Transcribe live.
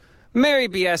Merry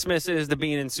BSmas, it is the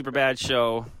Bean and Superbad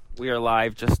show. We are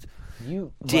live just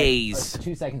days. Like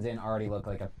 2 seconds in, already look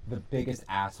like the biggest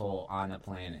asshole on the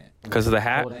planet. Because of the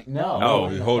hat? No,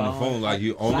 you're holding the phone like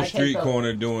you on the street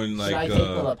corner doing like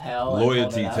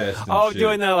loyalty test. Oh,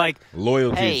 doing the like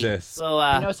loyalty test.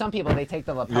 So, some people they take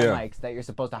the lapel mics that you're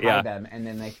supposed to hide them, and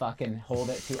then they fucking hold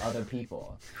it to other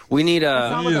people. we need You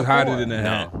just hide it in the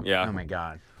hat. Yeah. Oh my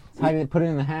god. How did they put it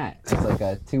in the hat? It's like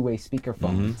a two-way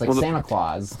speakerphone. It's like Santa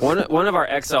Claus. One of our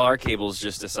XLR cables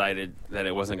just decided that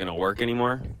it wasn't going to work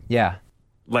anymore. Yeah.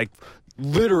 Like,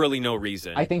 literally no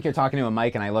reason. I think you're talking to a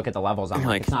mic, and I look at the levels. I'm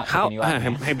like, it's not how? picking you up,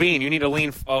 man. Hey, Bean, you need to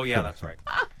lean. Oh, yeah, that's right.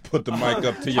 Put the mic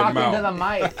up to your Talking mouth. to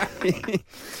the mic.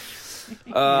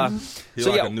 He's so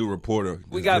like yeah, a new reporter.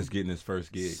 Just getting his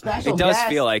first gig. Special it does guest.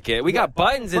 feel like it. We got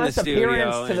buttons in the First studio.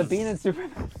 appearance to the Bean and Super.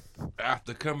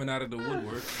 After coming out of the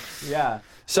woodwork. Yeah.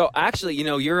 So actually,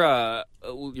 your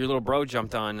little bro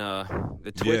jumped on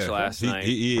the Twitch last night.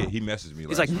 He messaged me.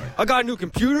 He's like, I got a new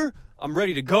computer. I'm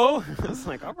ready to go. I was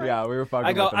like, all right. Yeah, we were fucking.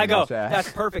 I go. with him about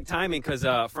That's perfect timing because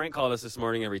Frank called us this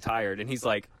morning and retired, and he's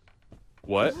like,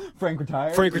 what? Frank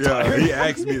retired. Frank retired. Yeah, he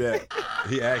asked me that.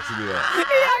 He actually.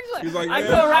 He's like, I man,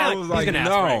 feel right. I was like, He's gonna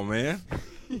no, ask Frank.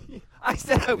 man. I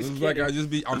said I was It was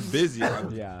kidding. like I'm busy.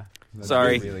 Yeah. That's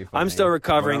Sorry, really funny. I'm still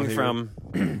recovering Around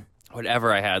from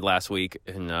whatever I had last week,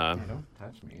 and Hey, don't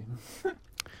touch me.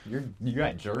 You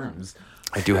got germs.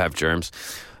 I do have germs.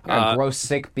 You got a gross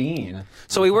sick bean.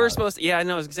 So we were supposed to, I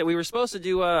was gonna say we were supposed to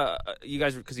do you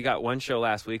guys because you got one show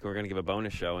last week. And we are gonna give a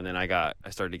bonus show, and then I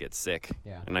started to get sick.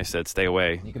 Yeah. And I said, stay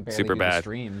away. You could barely Super do the bad.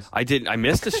 streams. I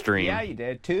missed a stream. Yeah, you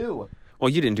did. 2. Well,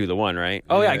 you didn't do the one, right?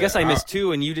 Oh yeah, I Yeah, guess I missed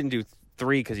 2, and you didn't do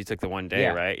 3 because you took the one day,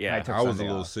 Yeah. right? Yeah. I took I was a Sunday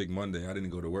little off. sick Monday. I didn't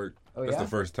go to work. Oh, That's yeah? the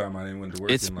first time I didn't went to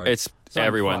work. It's in like, it's So I'm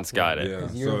everyone's fucked, got man. it. Yeah.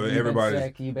 'Cause So you've everybody- been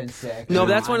sick. You've been sick. No, and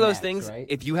that's one of I'm those next, things. Right?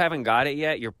 If you haven't got it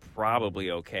yet, you're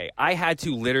probably okay. I had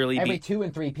to literally Every be. 2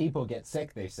 and 3 people get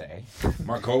sick. They say.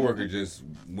 my coworker just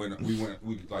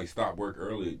we like stopped work a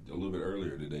little bit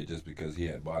earlier today just because he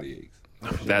had body aches.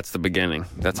 That's the beginning.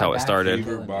 That's My how it back started.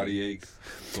 Fever, body aches.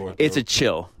 Sore It's a throat.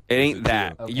 chill. It ain't a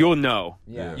that. chill. Okay. You'll know.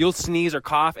 Yeah. You'll sneeze or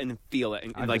cough and then feel it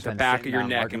in I've like just the been back of sitting your down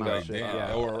neck and marking go. my shit.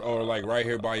 Yeah. Or like right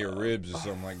here by your ribs or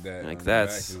something like that. Like On the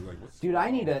that's- back, it's like, what's Dude, I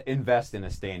need to invest in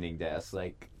a standing desk,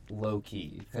 like low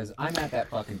key, because I'm at that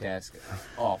fucking desk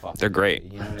all fucking. They're great.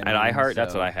 day, you know what At I mean? iHeart,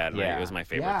 that's So, what I had. Yeah. It was my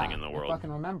favorite Yeah, thing in the world. I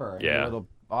fucking remember. Yeah. Your little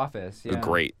office. They're Yeah.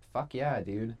 great. Fuck yeah,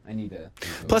 dude. I need to.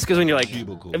 Plus, because when you're like,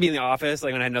 Cubicle. I'd be in the office,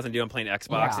 like when I had nothing to do, I'm playing Xbox,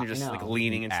 Yeah, and you're just I like know.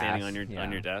 leaning and standing Ass, on yeah.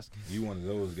 your desk. You one of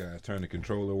those guys turn the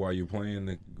controller while you're playing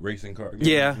the racing car?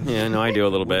 Yeah, no, I do a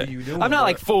little What bit. are you doing, I'm not bro?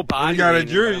 like full body. You got a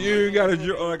leaning, jury. but I'm You like- got a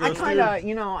jury. Like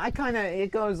I a kind of,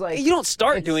 it goes like. You don't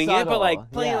start it's doing it, subtle, but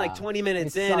like playing yeah. like 20 minutes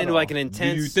It's in into subtle. like an Do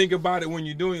intense. you think about it when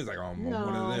you're doing it? It's like, oh, I'm one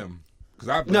No. of them.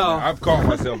 Because No. I've caught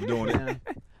myself doing it.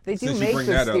 Yeah. They do Since you make bring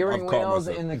the that up, steering I've caught wheels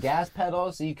myself. and the gas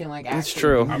pedal, so you can like. It's actually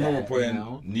true. do I remember that, playing you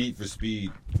know? Need for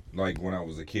Speed like when I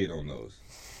was a kid on those.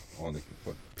 On the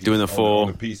Doing the full-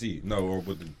 on the PC. No, or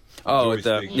with the with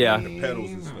the- joystick yeah. and the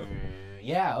pedals and stuff.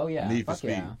 Yeah. Oh yeah. Need for Fuck Speed.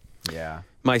 Yeah. Yeah.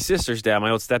 My sister's dad,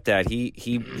 my old stepdad, he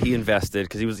invested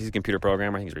because he's a computer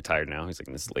programmer. I think he's retired now. He's like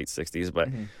in his late 60s. But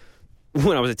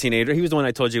when I was a teenager, he was the one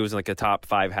I told you was like a top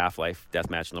 5 Half-Life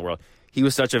deathmatch in the world. He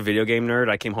was such a video game nerd.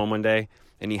 I came home one day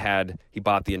and he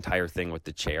bought the entire thing with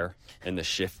the chair and the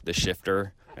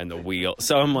shifter and the wheel.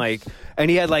 So I'm like, and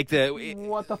he had like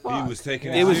What the fuck? He was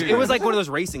taking it was like one of those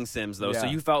racing sims though. So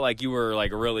Yeah. you felt like you were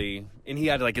like really, and he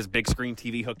had like his big screen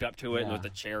TV hooked up to it and Yeah. with the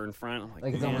chair in front. I'm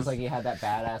Like it's man. almost like he had that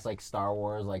badass like Star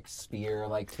Wars like spear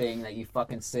like thing that you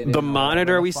fucking sit in. The or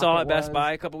monitor whatever we the fuck saw it at Best was.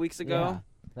 Buy a couple weeks ago. Yeah,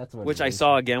 that's what. Which it I is.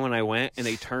 saw again when I went, and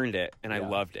they turned it, and I Yeah.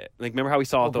 loved it. Like, remember how we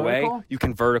saw it the way? vertical? You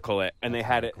can vertical it, and they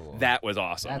had it. cool. That was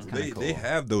awesome. That's kinda They cool.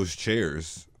 have those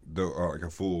chairs, like a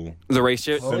full The race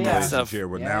chair Oh, yeah. simulation stuff. chair,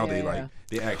 but Yeah, now yeah, they yeah. like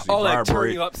they actually Oh, like vibrate.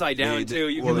 turn you upside down too.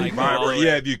 You well, can they like vibrate. follow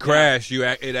Yeah, it. if you crash,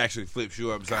 it actually flips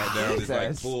you upside down. It's like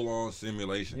Jesus. full on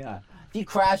simulation. Yeah. If you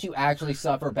crash, you actually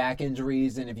suffer back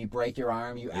injuries, and if you break your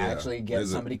arm, you actually get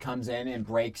somebody comes in and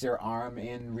breaks your arm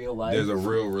in real life. There's a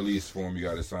real release form you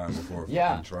got to sign before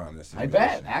Yeah. trying this. I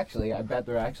bet, actually. I bet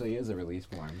there actually is a release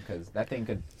form, because that thing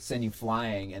could send you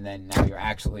flying, and then now you're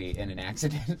actually in an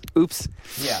accident. Oops.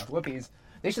 Yeah, whoopies.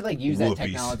 They should like use that Whoopies.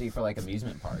 technology for like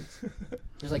amusement parks.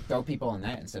 Just like throw people in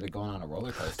that instead of going on a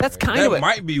roller coaster. That's kind That of what.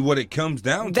 might be what it comes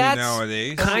down to That's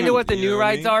nowadays. kind of what the You new know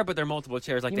rides I mean? are, but they're multiple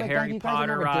chairs, like You the like, Harry you guys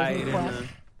Potter remember ride. Disney And Quest?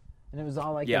 And it was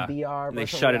all like yeah, the VR. and they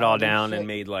virtual shut it all reality down shit. and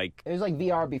made like. It was like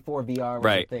VR before VR was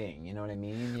Right. a thing. You know what I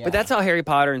mean? Yeah. But that's how Harry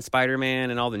Potter and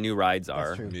Spider-Man and all the new rides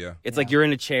are. That's true. Yeah. It's like you're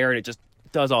in a chair and it just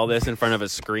does all this in front of a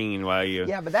screen while you.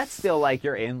 Yeah, but that's still like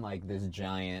you're in like this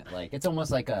giant like it's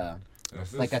almost like a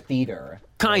like a theater.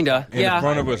 Kinda, in yeah.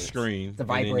 front of a screen. The and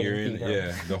then vibrating you're in, theater.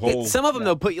 yeah, the whole. Some of them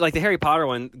though put like the Harry Potter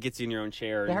one gets you in your own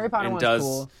chair. The Harry Potter and one's does,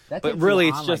 cool. That but takes you really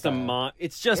it's on, just like,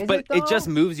 it's just Is but it, just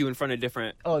though? moves you in front of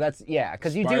different. Oh, that's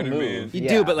because you do Spider-Man. move. You Yeah.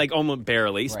 do, but like almost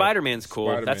barely. Spider-Man's cool.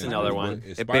 Spider-Man That's is another cool, one. but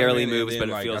It Spider-Man, barely and moves, then,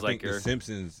 but it feels I like think you're. The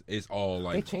Simpsons is all They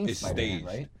like changed it's Spider-Man, staged,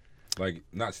 right? like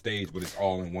not staged, but it's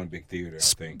all in one big theater. I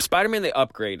think. Spider-Man they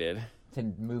upgraded To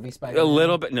movie Spider-Man. a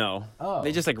little bit. No, Oh.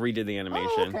 they just like redid the animation.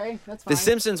 Oh, okay, that's fine. The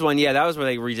Simpsons one, yeah, that was where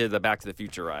they redid the Back to the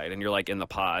Future ride, and you're like in the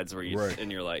pods where you Right. and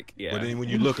you're like, yeah. But then when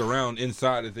you look around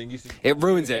inside the thing, you see It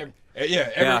ruins it.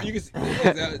 Yeah, you can see,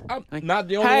 I'm not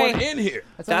the only Hey. one in here.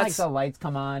 That's when like That's- the lights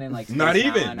come on and like Not Space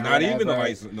even, Mountain or not even the whatever.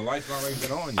 lights. The lights not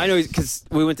even on. Yet. I know because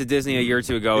we went to Disney a year or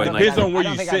two ago, It and like depends on where I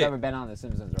don't you think sit. I've ever been on the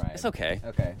Simpsons ride. it's okay.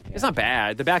 Okay. Yeah. It's not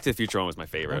bad. The Back to the Future one was my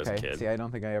favorite as a Okay. kid. See, I don't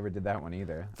think I ever did that one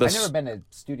either. The I've never s- been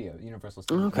to Universal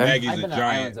Studios. Okay. Maggie's I've a been to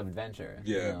giant. Islands of Adventure.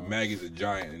 Yeah, you know. Maggie's a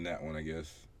giant in that one, I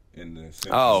guess. In the Simpsons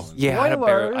Oh one. yeah,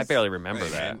 Spoilers. I barely remember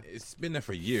Hey, that. man, it's been there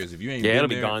for years. If you ain't Yeah, been it'll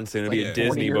be there, gone soon. It'll be yeah. at 40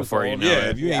 Disney years before you old. know Yeah, it.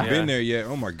 if you ain't Yeah. been there yet,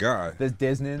 oh my god. There's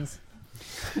Disney's.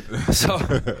 So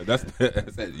that's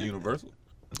at Universal.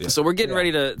 Yeah. so we're getting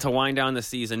Yeah. ready to wind down the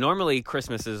season. Normally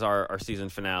Christmas is our season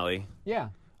finale. Yeah.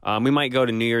 We might go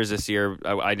to New Year's this year.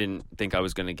 I didn't think I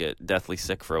was going to get deathly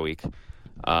sick for a week.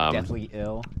 Deathly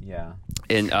ill. Yeah.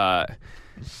 And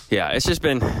yeah, it's just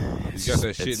been. You got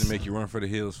that shit it's- to make you run for the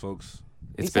hills, folks.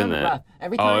 It's He been sounded that. rough.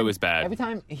 Every time, it was bad. Every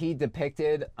time he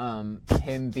depicted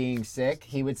him being sick,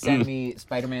 he would send me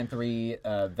Spider-Man 3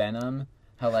 Venom.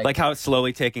 How Like how it's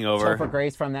slowly taking over. Topher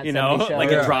Grace from that You know, 70s show. like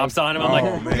Yeah. it drops on him. I'm Oh,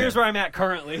 like, man. here's where I'm at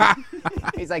currently.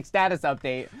 He's like status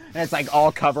update, and it's like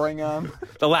all covering him.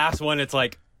 The last one, it's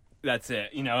like, that's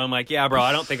it. You know, I'm like, yeah, bro,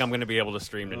 I don't think I'm going to be able to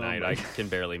stream tonight. I can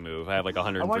barely move. I have like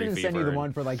 103 I wanted to fever. send you the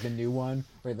one for like the new one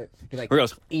where he like Where it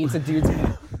goes, eats a dude's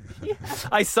hand.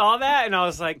 I saw that and I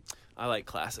was like, I like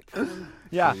classic.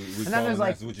 Yeah, We and then calling there's like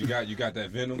that's what you got. You got that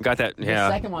Venom. Got that? the Yeah.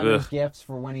 second one. Ugh. There's gifts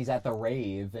for when he's at the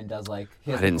rave and does like. He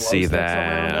has I didn't the see glow sticks that.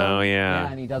 around him. Oh, yeah.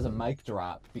 and he does a mic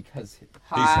drop because He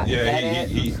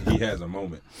has a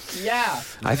moment. yeah.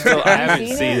 I Have you haven't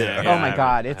seen it? it. Oh Yeah, I my haven't-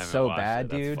 god, I it's haven't so watched bad, it.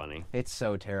 That's dude. funny. It's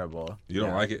so terrible. You don't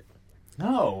Yeah. like it?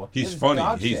 No, He's it's funny.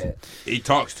 dog shit. He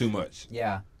talks too much.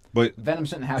 Yeah, But Venom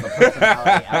shouldn't have a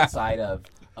personality outside of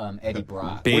Eddie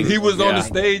Brock. Being- when he was on Yeah. the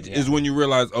stage Yeah. is when you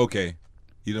realize, okay,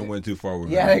 he done went too far with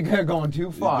Yeah, Venom. they're going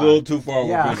too far. A little too far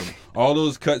Yeah. with Venom. All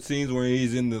those cut scenes where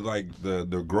he's in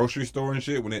the grocery store and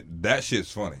shit, that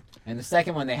shit's funny. And the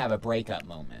second one, they have a breakup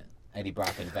moment. Eddie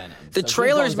Brock and Venom. The So he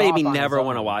trailers goes made me off on never his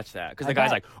want to own. watch that because I the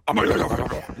guy's bet. like, oh my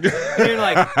god. And you're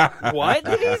like, what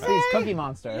did he say? He's Cookie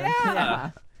Monster.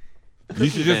 Yeah. You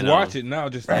should just Venom. watch it now.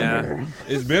 Just Yeah.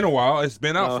 It's been a while. It's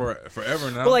been out for forever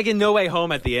now. But like in No Way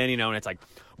Home at the end, you know, and it's like,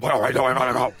 what am I doing?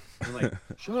 I'm like,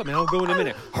 shut up, man. I'll go in a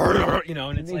minute. You know,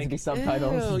 and It it's needs like to be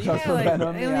subtitles ew, just yeah, for like, Venom.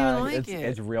 I don't Yeah, even like it's, it.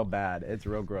 it's real bad. It's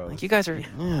real gross. Like you guys are.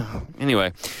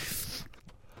 Anyway,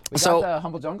 We so- got the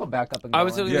Humble Jungle back up again. I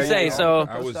was gonna say, so-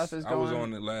 I was stuff is I was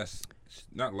going. on the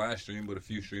not last stream, but a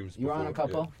few streams. You were on a before,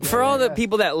 couple. yeah. for all the Yeah.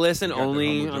 people that listen You got the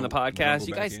only Humble on the Jungle podcast,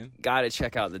 you back guys in? got to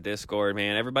check out the Discord,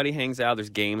 man. Everybody hangs out. There's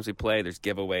games we play. There's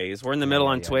giveaways. We're in the middle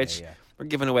on Twitch. yeah. We're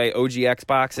giving away OG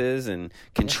Xboxes and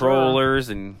controllers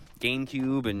and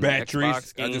GameCube and Batteries.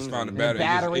 Xbox I games just found a and-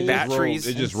 battery. Batteries.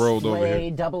 It just rolled over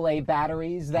here. AA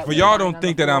batteries. That For we y'all find don't on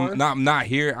think the that floor. I'm not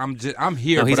here. I'm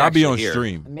here, No, he's but I'll be actually on here.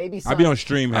 stream. Maybe I'll be some- on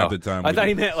stream half Oh, the time. I with thought you.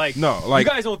 he meant like No, like- you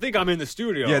guys don't think I'm in the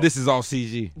studio. Yeah, this is all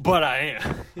CG. but I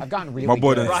am. I've gotten really My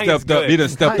boy good. done Ryan's stepped up. good. He done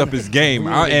stepped up his game.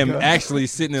 I Really am good. actually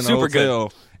sitting in a Super good.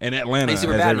 hotel in Atlanta, He's as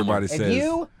super bad no more. everybody If says.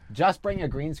 you just bring a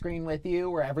green screen with you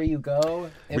wherever you go,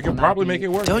 it We can will not probably be- make it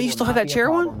work. Don't will you still not have that be a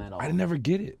chair one? problem at all. I never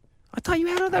get it. I thought you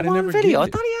had on that I one never video. get I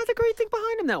it. thought he had the great thing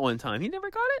behind him that one time. He never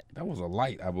got it. That was a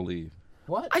light, I believe.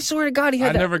 What? I swear to God, he had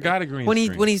I that. never got a green when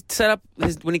screen. he set up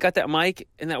when he got that mic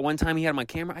and that one time he had him on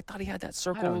camera. I thought he had that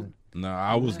circle. No,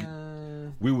 I was.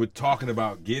 We were talking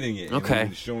about getting it. and Okay.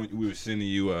 We were sending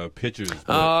you pictures. but-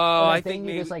 Oh, I I think think you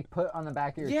maybe. just like put on the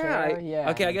back of your Yeah, chair. I- Yeah.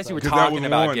 okay, I guess you were 'Cause that talking was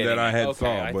about one getting that I it. had Okay,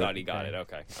 saw, I but- thought he got it.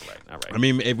 Okay, all right. I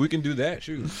mean, if we can do that,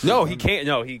 shoot. No, he can't.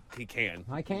 No, he can.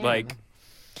 I can. Like,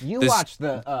 You this- watched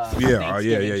the Yeah,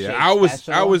 Thanksgiving shake I was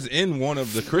special. in one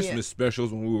of the Christmas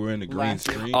specials when we were in the green Last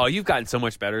year. screen. oh, you've gotten so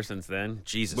much better since then.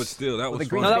 Jesus. But still, that Well, was the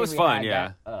green fun. No, that screen was we fun,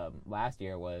 had yeah. last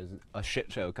year was a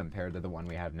shit show compared to the one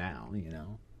we have now. You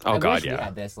know. Oh, I God, wish we yeah.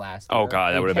 had this last year. Oh God,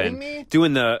 Are that you would have kidding been me?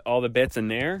 doing all the bits in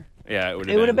there. Yeah, it would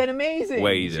have. It would have been amazing.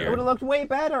 way easier. It would have looked way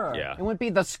better. Yeah. It wouldn't be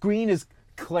the screen is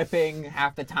clipping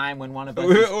half the time when one of us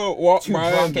We is walk too by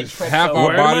drunk and and just trips half over. our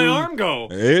Where did body. my arm go?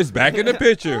 It's back in the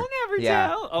picture. I'll never Yeah,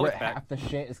 tell. Oh, where it's back. half the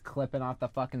shit is clipping off the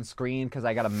fucking screen because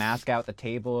I got to mask out the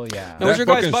table. Yeah. Now, what's your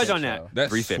That guys' fucking budge on that? That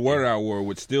 350. sweater I wore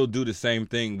would still do the same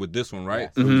thing with this one, right?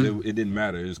 Yes. So it didn't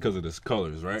matter. It was because of the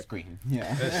colors, right? Screen.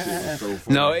 Yeah. That shit was so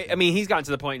funny. No, I mean he's gotten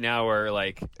to the point now where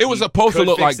like It was he supposed to could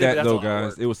look fix like it, but that, that's a though, lot of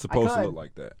guys. work. It was supposed to could. look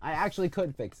like that. I actually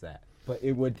could fix that, but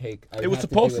it would take. It was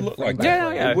supposed to look like that.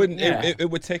 Yeah. It wouldn't. Yeah. It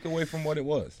would take away from what it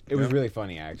was. It was really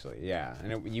funny, actually. Yeah,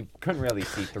 and you couldn't really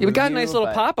see through. Yeah, we got a you, nice little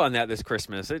but- pop on that this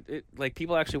Christmas. It like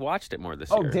people actually watched it more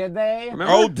this Oh, year. did they?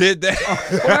 Remember? Oh, did that?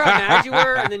 Remember how mad you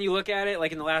were, and then you look at it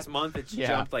like in the last month, it's Yeah.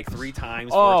 jumped like 3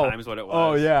 times, 4 times what it was.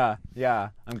 Oh yeah.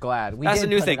 I'm glad. We That's did the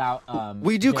new put thing. It out,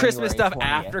 We do Christmas January stuff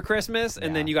 20th. after Christmas,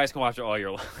 and then Yeah. you guys can watch it all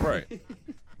year long. Right.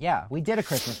 Yeah, we did a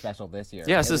Christmas special this year.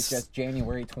 Yes, it was this- just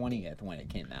January 20th when it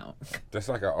came out. That's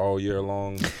like an all year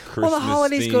long Christmas. Well, the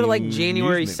holidays go to like themed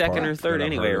January amusement 2nd or park 3rd that I've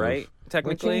anyway, heard of. right? We're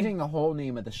Technically. changing the whole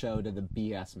name of the show to the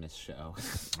BS Miss Show.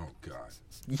 Oh God.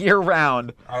 Year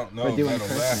round. I don't know We're if doing that'll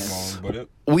Christmas. last long, but it.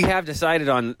 We have decided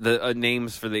on the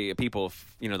names for the people,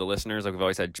 the listeners. Like we've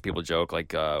always had people joke, like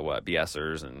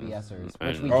BSers and BSers, which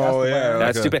and- we just Oh, yeah, learned. That's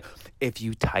like a- stupid. If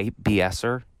you type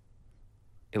BSer,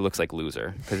 it looks like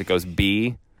loser because it goes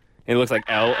B. It looks like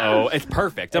LO. It's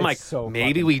perfect. I'm It's like, so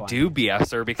maybe fucking we funny. do BSer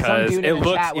Some because dude it in the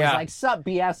looks chat was yeah. like, "Sup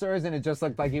BSers," and it just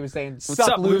looked like he was saying, What's "Sup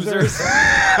up, losers."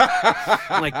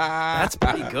 I'm like, that's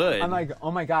pretty good. I'm like,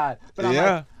 "Oh my god!" But I'm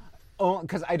Yeah. like, "Oh,"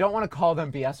 because I don't want to call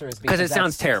them BSers because it that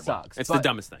sounds terrible. Sucks. It's the But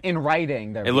dumbest thing. In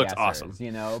writing, they're It looks BSers,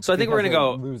 awesome. So I think we're because gonna they're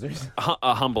go- losers.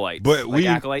 A Humbleites, But like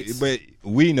acolytes.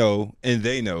 we know and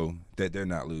they know that they're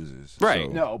not losers. Right.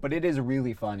 So- No, but it is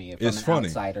really funny if It's I'm an funny.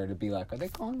 outsider to be like, "Are they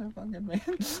calling their fucking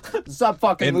man? Sup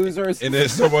fucking And, losers?" and then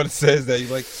someone says that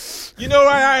you're like,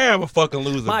 I am a fucking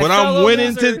loser, My but I'm fellow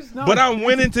winning losers. No. But I'm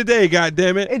winning today. God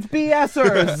damn it! It's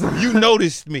BSers. You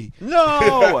noticed me.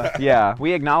 No. Yeah,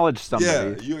 we acknowledge somebody.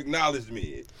 Yeah, you acknowledged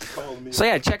me. Calling me. So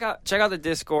yeah, check out the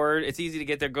Discord. It's easy to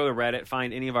get there. Go to Reddit.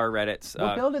 Find any of our Reddits.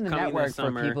 We're building the coming network this for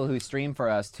summer. people who stream for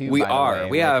us too. We by the are. way,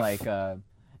 We with, have- like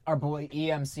our boy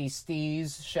EMC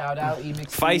Steez. Shout out EMC.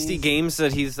 Feisty Games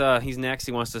that he's next.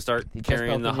 He wants to start He just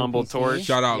carrying built the a new humble PC. torch.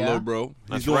 Shout out, Yeah. Lil Bro.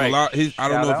 That's He's doing right. a lot. I don't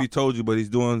Shout know if out. he told you, but he's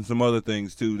doing some other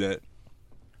things too that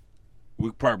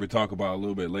we'll probably talk about a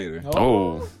little bit later.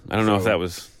 Oh, I don't know if So- that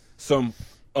was. Some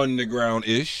underground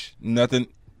ish, nothing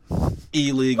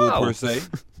illegal Oh. per se.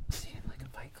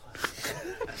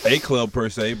 A club per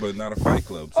se, but not a fight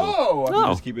club. So Oh. No.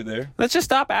 just keep it there. Let's just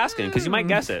stop asking because you might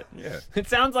guess it. Yeah, It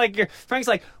sounds like Frank's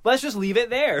like, let's just leave it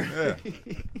there.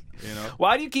 yeah. You know,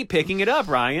 Why do you keep picking it up,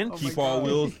 Ryan? keep all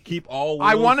wheels. Keep all.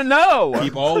 Wheels. I want to know.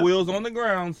 Keep all wheels on the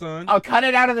ground, son. I'll cut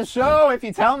it out of the show if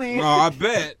you tell me. Oh, I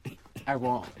bet. I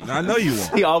won't. I know you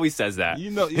won't. He always says that,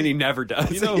 You know- and he never does.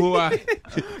 You know who I. You're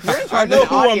in I charge know of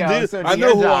who audio, I'm. so I do know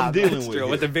your who job. I'm dealing It's with. true here.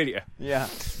 with the video. Yeah.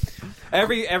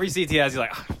 Every CT has he's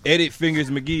like, Edit Fingers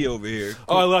McGee over here.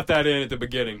 oh, I left that in at the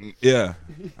beginning. Yeah,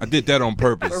 I did that on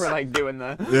purpose. We're like doing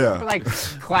the. Yeah. We're like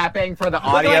clapping for the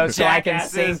audio Like so I can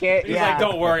jackasses. sync it. He's yeah. like,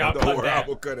 don't worry, I'll Don't cut worry, that. I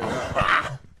will cut it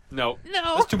out. No,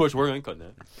 that's too much work. I ain't cutting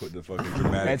that. Put the fucking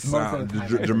dramatic It's most of sound, the time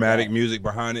the I do dramatic that. music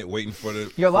behind it, waiting for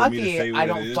the. You're for me to lucky say what I it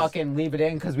don't is. fucking leave it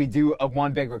in because we do a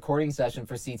one big recording session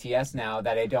for CTS now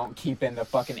that I don't keep in the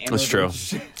fucking That's true.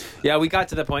 interlude. Yeah, we got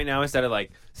to the point now instead of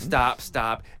like stop,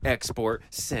 export,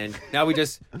 send. Now we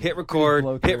just hit record,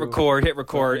 Blow hit through record, hit for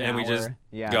record, an and we just hour.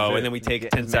 Yeah. go, That's and then we take a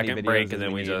Get as 10 many second videos break, as and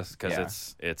then we need. just because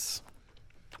Yeah. it's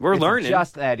we're It's learning.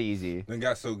 just that easy. Then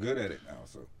got so good at it now.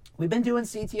 So We've been doing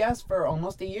CTS for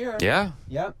almost a year. Yeah,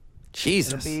 Yep.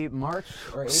 Jesus. It'll be March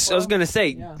or April. So I was gonna say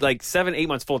Yeah. like 7-8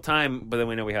 months full time, but then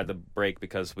we know we had the break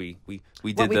because we Well,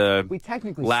 did we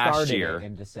technically last started year. it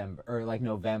in December or like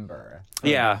November. for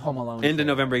yeah Home Alone into trailer.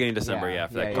 November, getting December. Yeah, Yeah,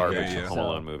 for yeah, that yeah, garbage yeah. Home So-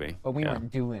 Alone movie. But we Yeah.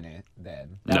 weren't doing it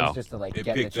then. That No. was just to like it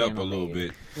get picked the up a channel little made.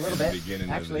 bit A little at the bit. beginning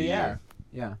Actually, of the yeah. year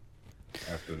Yeah.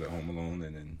 after the Home Alone,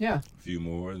 and then Yeah. a few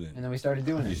more. Then And then we started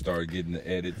doing you it. started getting the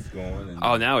edits going. And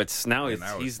Oh, now it's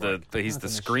he's fun. the That's a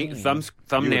screen machine.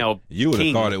 thumbnail. You would have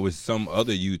king. thought it was some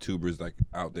other YouTubers like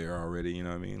out there already. You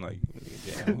know what I mean? Like,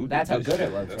 damn, who That's did how this good shit?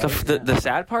 it looks, That's- The, the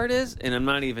sad part is, and I'm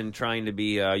not even trying to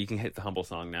be. You can hit the humble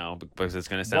song now because it's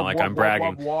going to sound like I'm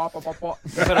bragging. But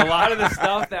a lot of the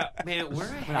stuff that we're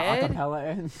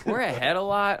ahead. We're ahead a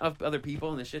lot of other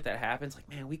people and the shit that happens. Like,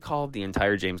 man, we called the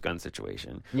entire James Gunn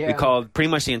situation. We Yeah. called pretty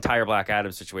much the entire Black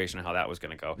Adam situation and how that was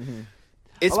going to go.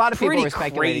 It's A lot of people pretty were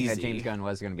speculating that crazy. James Gunn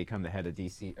was going to become the head of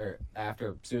DC or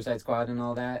after Suicide Squad and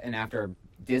all that, and after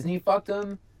Disney fucked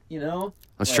him. You know.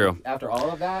 That's Like, true. After all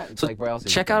of that, it's So like where else?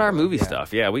 check out our movie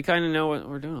stuff. Yeah, we kind of know what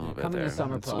we're doing a little bit Come in there. the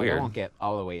summer It's club. weird. I won't get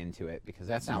all the way into it because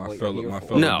that's not My what fellow, you're here my for.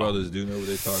 fellow No. brothers do know what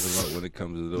they're talking about when it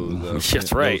comes to those.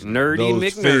 That's right. Nerdy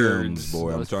those McNerds. films,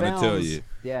 boy. I'm Those trying to tell films. you.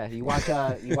 Yeah, you watch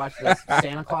the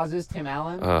Santa Clauses, Tim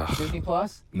Allen, Ugh. Disney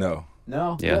Plus. No.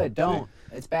 No, Yeah. good. Don't.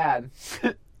 It's bad.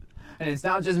 And it's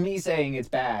not just me saying it's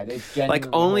bad. It's genuinely Like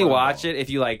only horrible. watch it if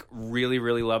you like really,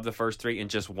 really love the first three and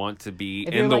just want to be If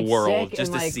in you're, the like, world sick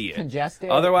just and, to like, see it.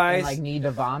 congested Otherwise- and, like need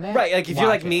to vomit. Right, like if you're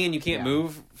like watch me it. and you can't Yeah.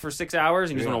 move for 6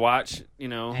 hours and you just Yeah. want to watch, you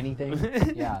know, anything.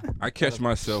 Yeah. I catch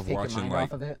myself Take your watching mind like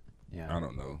off of it. Yeah. I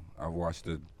don't know. I watched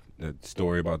the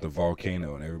story about the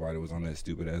volcano and everybody was on that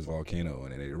stupid ass volcano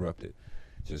and it erupted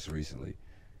just recently.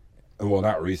 Well,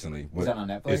 not recently, but Is that on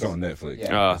Netflix? it's on Netflix.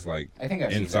 Yeah. It's like I think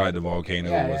I've seen inside that. the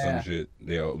volcano Yeah, or yeah, some yeah. shit.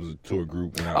 It was a tour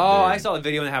group. Went out Oh, there I and- saw the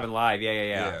video when it happened live.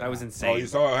 Yeah. That was Oh, you insane.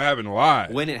 saw it happen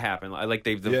live. When it happened, like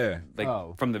Yeah. like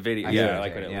Oh. from the video. I Yeah, see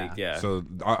like what when you're it saying, leaked. Yeah. So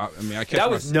I mean, I catch that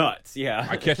was nuts. Yeah.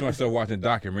 I catch myself watching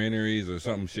documentaries or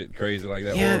something shit crazy like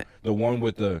that. Yeah. Or the one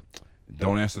with the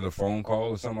don't answer the phone call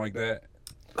or something like that.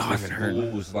 Oh, I This haven't heard.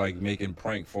 fool was like making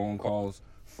prank phone calls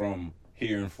from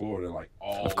here in Florida, like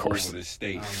all Of course. over the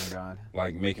state, Oh my god.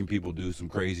 like making people do some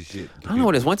crazy shit. I don't know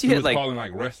what it is. Once you He hit was like calling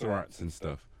like restaurants and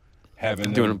stuff,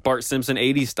 having doing them, Bart Simpson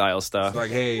 80s style stuff. it's like,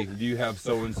 hey, do you have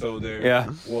so and so there?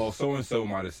 Yeah. Well, so and so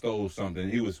might have stole something.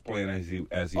 He was playing as he Oh,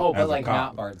 as but a like cop.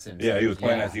 not Bart Simpson. Yeah, he was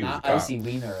playing as he was not a cop. O.C.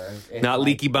 Wiener. It's Not like,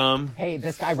 Leaky Bum. Hey,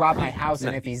 this guy robbed my house,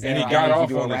 and if he's there, And he I got need off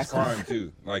you to on his arrest him. crime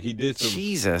too. Like he did some.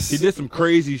 Jesus. He did some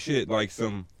crazy shit, like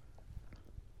some.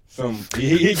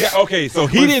 He got okay. So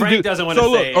he When didn't Frank do. doesn't wanna so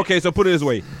look, say it. okay. So put it this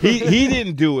way: he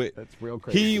didn't do it. That's real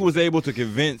crazy. He was able to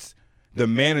convince the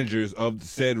managers of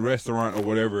said restaurant or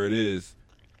whatever it is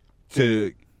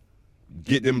to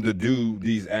get them to do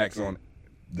these acts on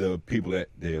the people that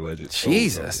they alleged. stole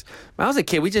Jesus. When I was a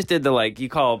kid, we just did the like you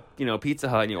call, Pizza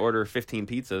Hut and you order 15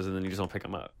 pizzas and then you just don't pick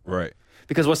them up. something. Right.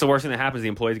 Because what's the worst thing that happens? The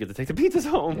employees get to take the pizzas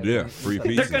home. Yeah. Free They're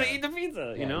pizza. going to eat the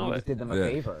pizza, Yeah, you just did them a Yeah.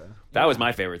 favor. That was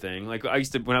my favorite thing. Like I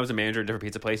used to, when I was a manager at different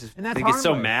pizza places, And that's they get so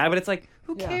harmless. mad, but it's like,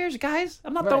 who Yeah. cares, guys?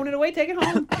 I'm not Right. throwing it away. Take it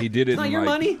home. He did it It's not in your like,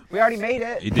 money. We already made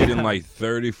it. He did it in like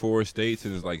 34 states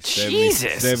and it's like 70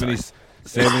 Jesus.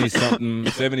 something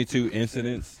 72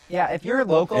 incidents. Yeah, if you're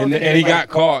local, And then, he like, got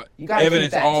caught. you gotta keep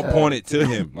Evidence that all to- pointed to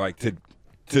him, like to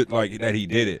like that he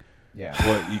did it. Yeah.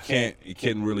 But you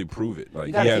can't really prove it. Like You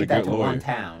he gotta had a keep that good to lawyer. one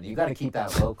town. You gotta keep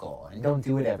that local, and don't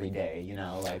do it every day.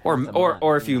 Like Or once a or month,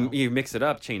 or if you know. mix it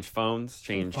up, change phones,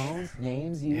 change. phones,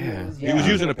 names, you Yeah. use. He was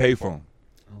using a payphone.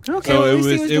 Okay, So well, at it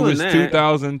least he was doing that.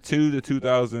 2002 to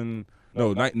 2000.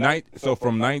 No, so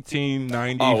from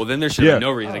 1990. Oh, well, then there should Yeah. be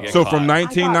no reason to get So caught. from I thought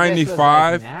this was,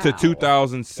 1995 like, to now.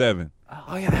 2007.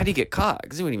 Oh yeah, how do you get caught?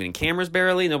 Because he wasn't even in cameras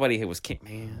barely. Nobody hit was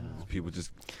man. People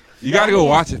just. You got to go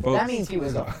watch it, folks. That means he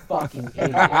was a fucking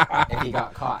idiot if he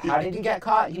got caught. How did he get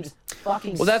caught? He just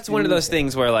fucking. Well, that's one of those stupid.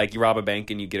 things where like you rob a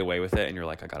bank and you get away with it, and you're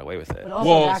like, I got away with it. But also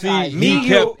Well, that see, guy-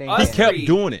 he kept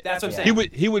doing it. That's what I'm Yeah. saying.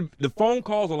 He would. The phone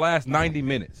calls will last 90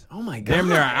 minutes. Oh my god, Damn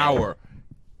near an hour.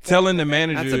 Telling the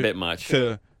manager That's a bit much.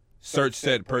 to search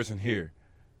said person here.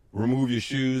 Remove your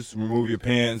shoes, remove your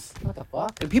pants. What the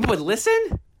fuck? And people would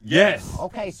listen. Yes.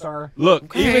 Okay, sir. Look,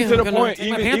 Okay, even to the I'm gonna point,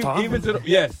 take my pants off. even to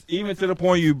the even to the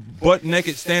point you butt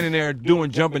naked standing there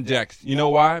doing jumping jacks. You know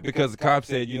why? Because the cop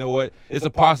said, you know what? It's a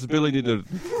possibility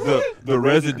the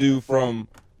residue from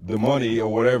the money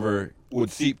or whatever would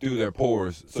seep through their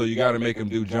pores. So you got to make them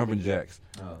do jumping jacks.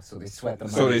 Oh, so they sweat the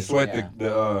money. So they sweat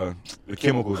yeah. the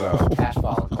chemicals out, Cash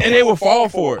follicle. and they will fall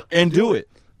for it and do it.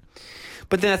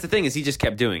 But then that's the thing is he just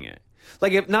kept doing it.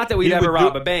 Like if not that we'd He ever would do-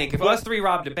 rob a bank. If us three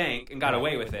robbed a bank and got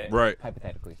away with it, Right.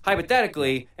 Hypothetically.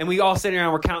 hypothetically, and we all sitting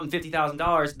around we're counting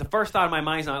 $50,000, the first thought in my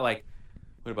mind is not like,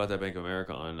 what about that Bank of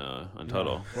America on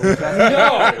Tuttle? No,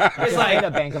 It's like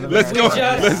the Bank of Let's America.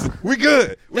 go. just- We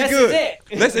good. We This good. is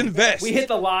it. Let's invest. We hit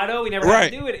the lotto. We never right.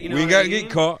 had to do it. You know we what got I to mean?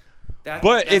 get caught. That-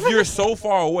 But if you're so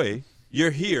far away, you're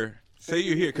here. Say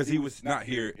you're here because he was not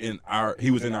here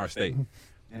he was in our state.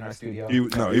 In our studio. He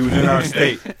was in our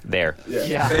state. there.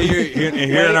 Yeah. Say you're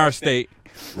here in our state,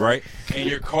 right? And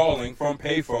you're calling from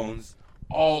payphones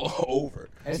all over.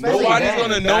 Especially Nobody's then.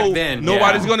 gonna know. Back then,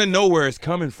 nobody's yeah. gonna know where it's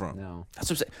coming from. No. That's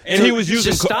what I'm saying. And So he was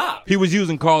using just stop. He was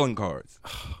using calling cards.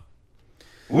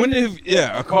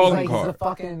 A calling He's card. the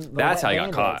fucking. The That's Wet how he got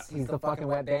Bandits. caught. He's the fucking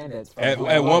Wet Bandits.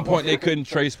 At one point, they couldn't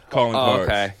trace calling cards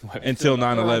okay. until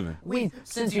 9/11.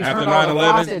 Since you After turned all the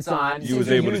 9/11, faucets on, you since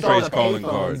was able to used all trace the calling payphones,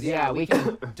 cards. Yeah, we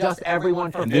can dust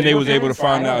everyone for. And then they was able to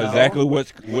find out exactly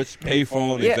which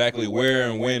payphone, Yeah. exactly where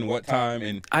and when, what time,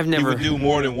 and I've you never- could do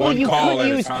more than Well, one you call could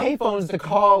at a use time. payphones to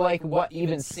call like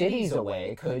even cities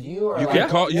away, could you? Or You like can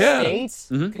call, yeah. states.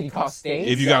 Could you call states?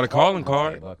 If you got a calling Okay,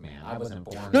 card. look, man, I wasn't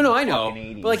born. No, in I the know. fucking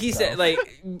 80s, But like he so. said, like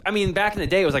I mean, back in the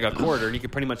day, it was like a quarter, and you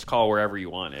could pretty much call wherever you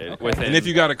wanted. Within, And if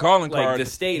you got a calling like card, the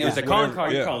state, it was a it's calling whatever-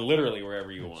 card. You yeah. call literally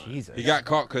wherever you want. Jesus. He got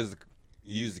caught because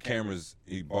he used the cameras.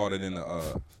 He bought it in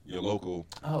the your local.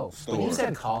 Oh, when store. you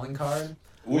said calling card,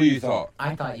 What do you thought?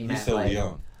 I thought you meant He's so like.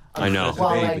 young. I know.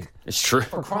 Well, baby. like It's true.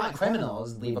 for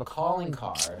criminals, leave a calling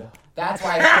card. That's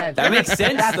why I said That makes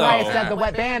sense, That's why I though. said the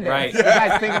Wet Bandits. Right. You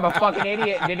guys think I'm a fucking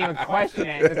idiot and didn't even question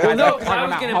it. This Well, guy's no, like 'cause I talking was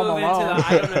about going to Home move into Alone. the.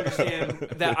 I don't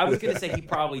understand that. I was going to say he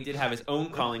probably did have his own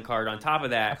calling card on top of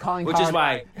that, Calling which card, is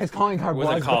why. his calling card was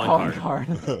a was calling the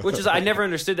calling card. Which is I never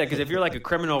understood that because if you're like a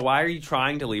criminal, why are you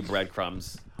trying to leave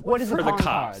breadcrumbs? What is the For the calling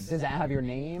cops. card? Does that have your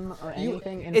name or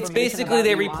anything? It's information basically about they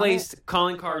you on replaced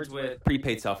calling cards with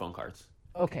prepaid cell phone cards. it?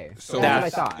 Okay, So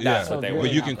that's what I thought. that's So what they it's were. But really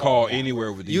you not can that call bad.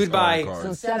 anywhere with these You would calling buy- cards. So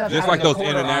instead of Just having like a those quarter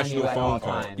on international you at phone all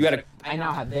cards. times, You had a. I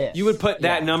now have this. You would put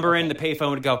that Yeah, number in, the okay.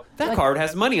 payphone would go, that Like- card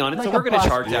has money on it, Like so a we're going to bus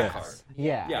charge pass. that card.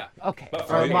 Yeah. Yeah. Okay. But For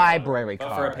for a a payphone. library But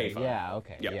card. for a payphone. Yeah.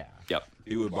 Okay. Yep. Yeah. Yep.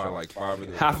 He would buy like 5 of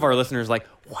them. Half of our listeners are like,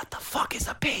 what the fuck is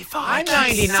a payphone? I'm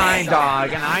 99,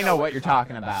 dog, and I know what you're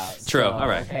talking about. True. So, All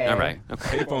right. okay. All right.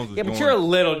 Okay. Payphones was Yeah, but going- you're a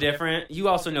little different. You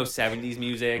also know 70s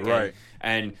music. Right.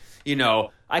 And you know,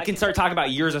 I can start talking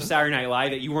about years of Saturday Night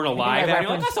Live that you weren't alive at.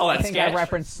 You're like, that's all that I think sketch. I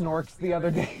referenced Snorks the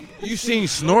other day. You seen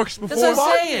Snorks before? That's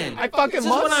what I'm saying. I fucking This is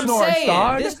love what I'm Snorks, saying.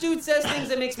 dog. This dude says things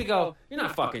that makes me go, you're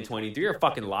not fucking 23. You're a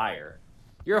fucking liar.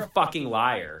 You're a fucking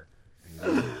liar.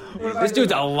 This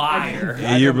dude's a liar.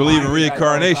 Yeah, you believe in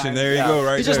reincarnation. There you go,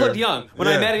 right He just there. looked young. When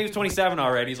I Yeah. met him, he was 27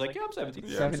 already. He's like, yeah, I'm 17.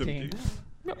 Yeah, I'm 17.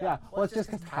 Yeah, well, it's just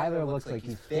because Tyler looks like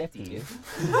he's 50.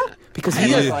 Because He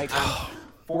he looks is. like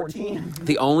 14.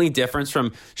 The only difference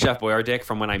from Chef Boyardee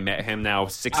from when I met him now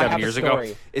 6, I 7 have a years ago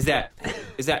story. is that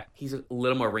he's a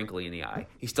little more wrinkly in the eye.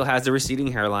 He still has the receding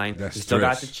hairline. That's He's still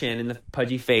got the stress. chin and the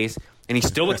pudgy face, and he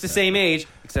still looks the same age,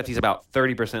 except he's about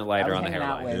 30% I lighter was on the hanging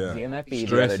out hairline. with DMFB the other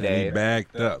Stressing, day. he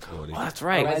backed up. Buddy. Oh, that's A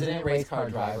right. resident race car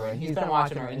driver, and he's been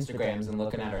watching our Instagrams and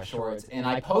looking at our shorts. And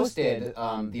I posted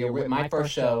my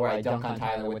first show where I dunk on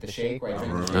Tyler with the shake. Right,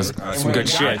 That's And some we're good in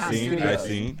shit. downtown I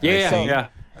seen. studios. Yeah, So- yeah.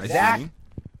 I Zach seen.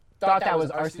 thought that was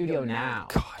our studio now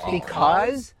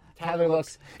because Tyler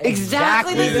looks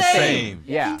Exactly the same.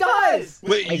 Yeah, He does.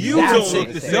 But you Exactly don't look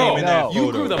the the same. same in that No. photo.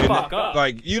 You grew the And fuck up.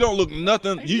 Like you don't look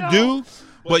nothing. You do,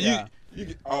 but Yeah.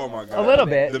 you. Oh my god. A little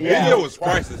bit, The yeah. video was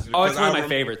priceless. Oh, it's because one of I my rem-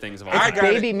 favorite things of all I time. got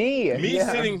it. baby me. Me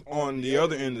Yeah. sitting on the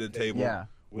other end of the table Yeah.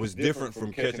 was different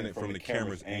from catching it from the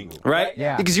camera's angle. Right?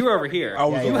 Yeah. Because you were over here. I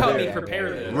was you over helped there. me prepare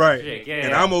this. Right. shit. Yeah, And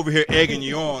yeah. I'm over here egging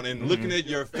you on and looking at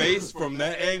your face from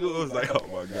that angle. It was like, oh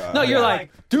my god. No, you're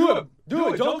like, do it,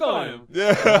 dunk on him.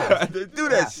 Yeah. Do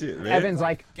that shit, man. Evan's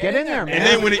like, get in there, man.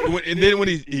 And then when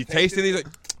he tasted it, he's like,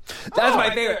 That's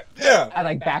my favorite. yeah. I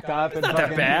like back up. And not that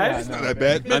fucking- bad. yeah, It's no. Not that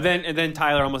bad. And then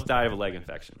Tyler almost died of a leg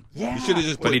infection. Yeah. You should have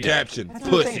just But put he did. caption, That's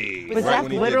what I'm pussy. saying. But right Zach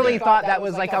when he did literally that. thought that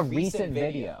was like a recent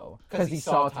video because he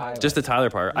saw Tyler. Just the Tyler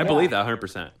part. I Yeah. believe that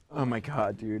 100%. oh my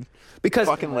god, dude. Because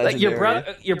Fucking like your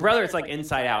legendary. brother, it's like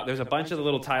Inside Out. There's a bunch of the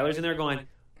little Tylers in there going,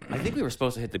 I think we were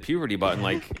supposed to hit the puberty button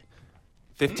like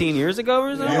 15 years ago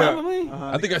or something. Yeah. Probably.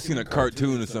 I think I seen a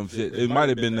cartoon or some shit. It might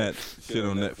have been that shit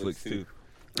on Netflix too.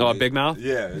 Oh, Big Mouth?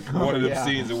 Yeah, it's one of them Yeah.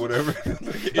 scenes or whatever.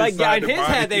 Like, yeah, in Inside the his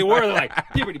body. head, they were like,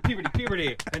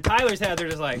 puberty. And Tyler's head, they're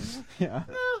just like, Yeah.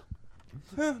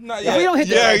 Not Yeah, we don't hit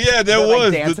the- yeah, there they're, like,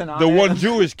 was dancing the on it. one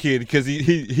Jewish kid because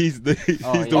he's the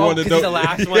Oh, he's the yeah. one that because he's the don't.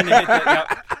 last one to hit the,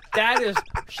 yep. That is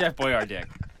Chef Boyardee.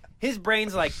 His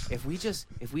brain's like, if we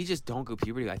just don't go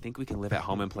puberty, I think we can live at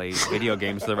home and play video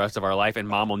games for the rest of our life, and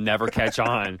mom will never catch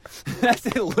on. That's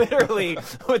literally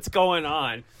what's going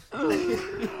on.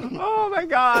 Oh my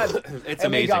god. It's and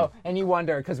amazing. We go, and you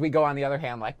wonder because we go on the other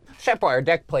hand like Chef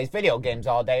Boyardee plays video games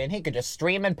all day and he could just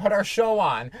stream and put our show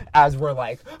on as we're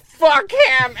like fuck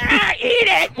him eat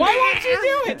it. Why won't you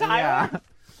do it, Tyler? Yeah.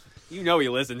 You know he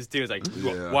listens too. It's like,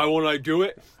 Yeah. why won't I do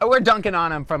it? We're dunking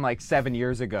on him from like 7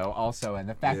 years ago also, and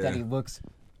the fact Yeah. that he looks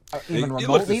even He looks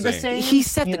remotely the the same. same. He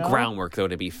set you the know? groundwork, though.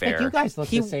 To be fair, Like, you guys look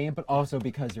He- the same, but also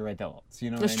because you're adults.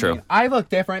 You know, That's what I true. mean? I look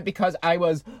different because I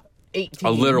was 18.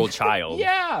 a literal child.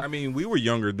 Yeah. I mean, we were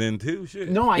younger then too. Shit.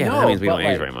 No, I Yeah, know. that means we but, don't age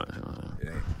like, very much.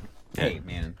 Hey,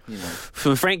 man. You know, So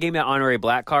when Frank gave me that honorary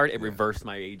black card, it reversed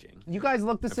my aging. you guys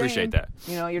look the same. Appreciate that.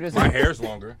 You know, you're just My hair's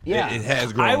longer. Yeah. It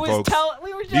has grown, I was folks.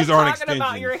 we were just These aren't talking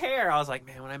about extensions. your hair. I was like,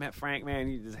 man, when I met Frank,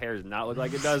 man, his hair does not look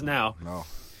like it does now. No.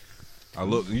 I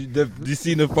look. You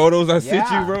seen the photos I sent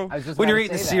you, bro? I was just When about you're to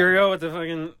eating the say that. cereal with the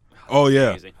fucking. Oh yeah.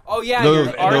 Amazing. Oh yeah, Those-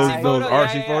 your artsy those photos.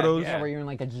 artsy photos? Yeah, where you're in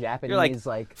like a Japanese You're like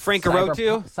like Frank cyberpunk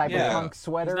Hiroto? Yeah.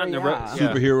 sweater. He's not in the yeah. ro-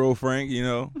 Yeah. Superhero Frank, you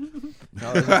know.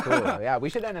 No, those are cool. Yeah, we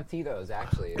should NFT those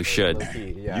actually. We should.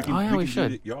 Low-key, yeah. You can, Oh, yeah, we we can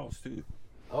should. do y'all's too.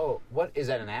 Oh, what is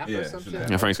that? An app Yeah, or it's something? an app.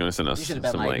 Yeah, Frank's gonna send You us should have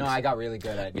been some like, links. no, I got really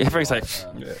good at. Yeah, Frank's like,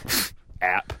 Yeah.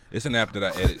 app. It's an app that I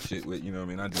edit shit with. You know what I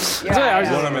mean? I do. Yeah, I was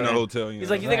when just I'm in the saying. hotel, you He's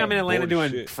know, like, you think I'm in Atlanta bored doing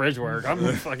as shit. fridge work? I'm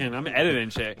editing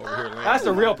shit. Over here, like- That's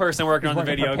the real person working on the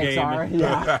Working video for game.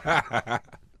 Pixar, Yeah.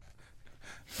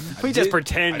 We just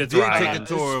pretend I it's did Ryan. take a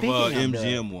tour of Speaking of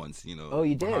MGM once. You know. Oh,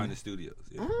 you did? Behind the studios.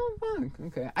 Yeah. Oh, fun.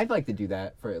 Okay. I'd like to do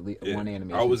that for at least Yeah. one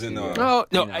animation. I was in, studio. Oh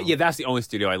no, You know. yeah, that's the only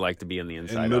studio I like to be in the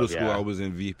inside. In middle of, school, yeah. I was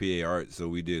in VPA art, so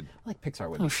we did I like Pixar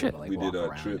would Oh, be shit. cool to, like, we walk did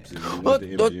around trips it. and we Well,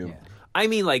 went to well, MGM. Yeah. I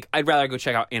mean, like, I'd rather go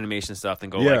check out animation stuff than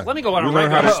go Yeah. like, let me go on a We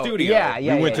learned regular how to- studio. Yeah,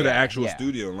 yeah. we went to the actual yeah.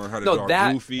 studio and learned how to No, draw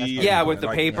that- Goofy. that's and, yeah, with the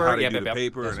like, paper. how to Yeah, do yeah, the yeah.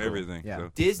 paper That's and cool. everything. Yeah.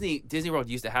 So. Disney World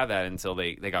used to have that until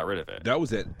they got rid of it. That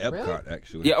was at Epcot, Really?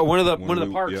 actually. Yeah, or one of the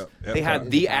When parks. yeah, They Epcot.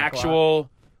 had the Backlot. actual,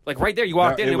 like right there. You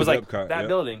walked That- in, and it it was was like Epcot, that yeah.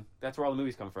 building. That's where all the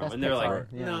movies come from. That's And they're like, Pixar,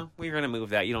 yeah. no, we're gonna move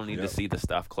that. You don't need Yep. to see the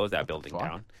stuff. Close that building Draw.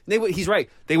 down. He's right.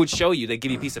 They would show you. They would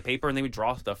give you a piece of paper and they would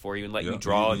draw stuff for you and let you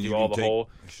draw and do all the whole.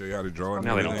 Show you how to draw. and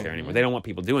Now they don't everything. care anymore. They don't want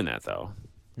people doing that though.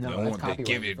 No, They that's want to copyright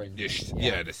give it,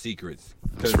 infringement. the secrets.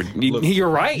 It's You're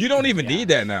right. You don't even need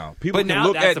that now. People But can now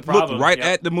look that's at the problem. look right Yep.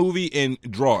 at the movie and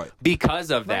draw it.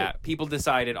 Because of that, people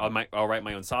decided I'll write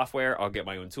my own software. I'll get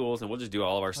my own tools, and we'll just do it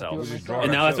all of ourselves. myself. Draw And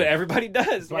it now that's what ourselves. everybody does.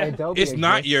 That's why Yeah. Adobe It's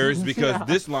not exists. yours because Yeah.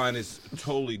 this line is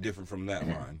totally different from that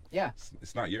line. Yeah.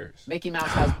 It's not yours. Mickey Mouse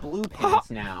has blue pants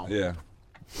now. Yeah.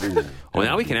 Well,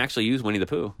 now we can actually use Winnie the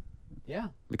Pooh Yeah.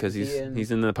 because He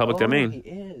he's in the public Oh, domain. He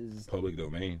is. Public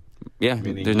domain. Yeah,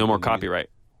 Meaning there's no you more need- copyright.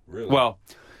 Really? Well,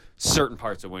 certain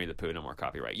parts of Winnie the Pooh, no more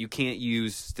copyright. You can't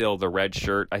use still the red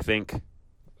shirt, I think,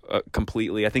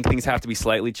 completely. I think things have to be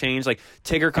slightly changed. Like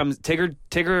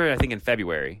Tigger, I think in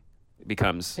February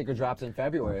becomes Tigger drops in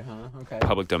February, huh? Okay.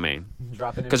 public domain.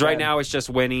 Dropping in Because right Feb. now it's just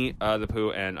Winnie the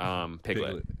Pooh and Piglet.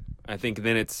 Piglet. I think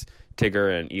then it's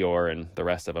Tigger and Eeyore and the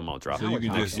rest of them all drop. so you can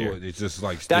talking just here. it's just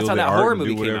like steal That's how the that art horror and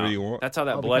movie do came whatever out. you want. That's how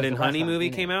that Oh, Blood because and the Honey restaurant movie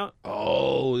in came it. out.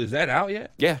 Oh, is that out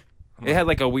yet? Yeah. It had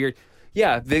like a weird.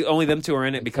 Yeah, only them two are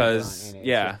in it because In it, it's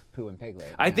yeah. just Pooh and Piglet.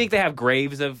 I yeah. think they have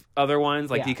graves of other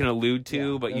ones like Yeah. you can allude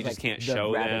to, Yeah. but you There's, just like, can't the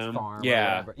show Rabbit them. Farm or Yeah.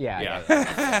 whatever. Yeah.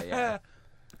 Yeah. Yeah.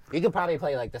 You could probably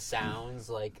play like the sounds,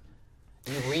 like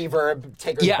reverb.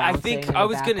 Tigger Yeah, I bouncing think in I the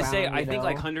was gonna say background, I you think know?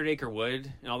 like 100 Acre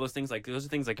Wood and all those things like those are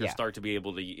things like you'll Yeah. start to be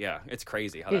able to it's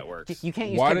crazy how that works. You can't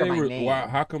use Why Tigger they by name. why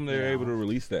how come they're you able know? to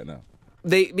release that now?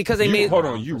 Because they made Hold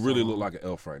on, you really look like an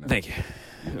elf right now. Thank you.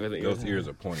 Those ears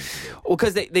are pointing today. Well,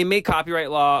 because they made copyright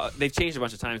law, they've changed a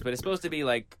bunch of times, but it's supposed to be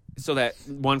like so that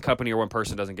one company or one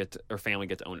person doesn't get to, or family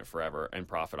get to own it forever and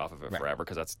profit off of it forever.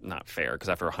 Because that's not fair. Because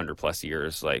after 100+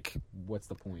 years, like What's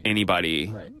the point? anybody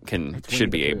Right. should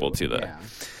be Winnie the able Pooh, to yeah.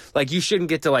 like you shouldn't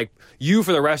get to like you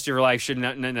for the rest of your life should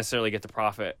not necessarily get to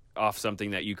profit off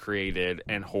something that you created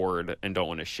and hoard and don't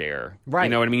want to share. Right. You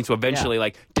know what I mean? So eventually,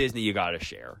 like Disney, you got to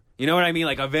share. You know what I mean?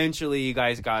 Like eventually, you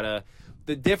guys gotta.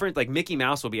 The difference, like Mickey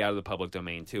Mouse will be out of the public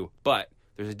domain too, but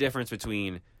there's a difference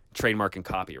between trademark and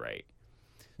copyright.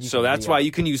 So that's why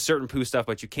you can use certain Pooh stuff,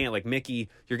 but you can't. Like Mickey,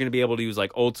 you're going to be able to use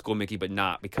like old school Mickey, but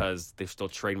not because they've still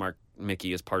trademarked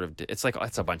Mickey as part of. It's like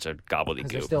it's a bunch of Because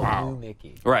there's gobbledygook. still new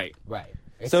Mickey. Right. Right.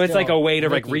 So it's like a way to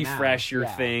like Mickey refresh Mouse. your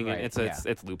Yeah, thing, right, and yeah.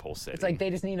 it's loophole city. It's like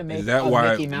they just need to make Is that a why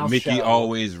Mickey Mouse Mickey show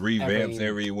always revamps every-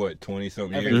 every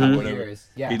 20-something every years couple or whatever? years,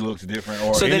 yeah. He looks different,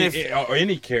 or So then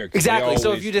any character. exactly. They So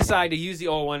if always- you decide to use the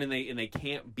old one and they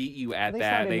can't beat you at They that,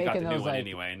 started they got the making new those, one like,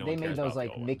 anyway. No they one cares made those about like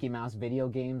the old one. Mickey Mouse video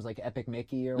games, like Epic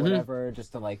Mickey or Mhm. whatever,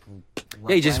 just to like.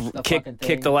 Yeah, you just refresh the kick fucking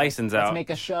the thing. license Let's out. make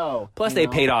a show. Plus, you they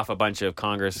know? paid off a bunch of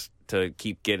Congress to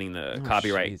keep getting the Oh,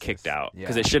 copyright Jesus. kicked out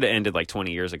because Yeah. it should have ended like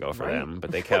 20 years ago for Right. them,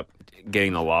 but they kept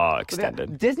getting the law But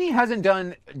extended. Disney hasn't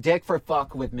done dick for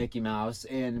fuck with Mickey Mouse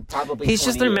in probably. He's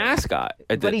just 20 their years. mascot.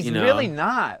 But he's you know? really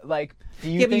not. Like, do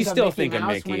you Yeah, but you think still of think of Mouse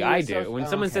when Mickey. you I were do. so- When oh,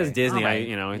 someone okay. says Disney, Alright. it's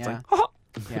Yeah. like, oh.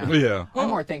 Yeah. yeah. I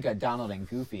more think of Donald and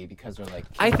Goofy because they're like.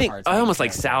 I think counterparts I of almost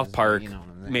like characters, South Park you know what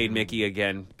I'm saying? made Mickey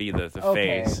again be the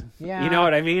Okay. face. Yeah. You know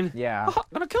what I mean? Yeah. Oh, I'm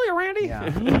gonna kill you, Randy.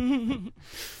 Yeah.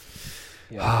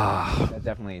 Yeah, that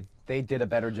definitely. They did a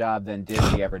better job than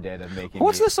Disney ever did of making.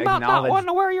 What's me this about not acknowledge wanting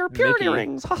to wear your purity Mickey.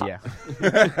 rings? Yeah.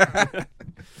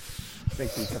 They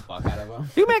beat the fuck out of him.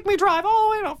 You make me drive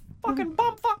all the way to fucking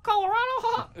bumfuck Colorado,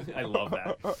 huh? I love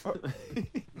that.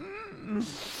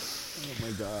 Oh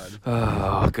my god.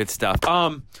 Oh, good stuff.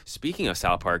 Speaking of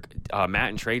South Park, Matt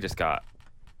and Trey just got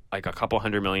like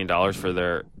 $200 million for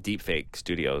their deepfake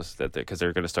studios because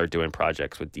they're going to start doing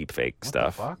projects with deepfake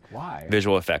stuff. What the fuck? Why?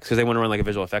 Visual effects, because they want to run like a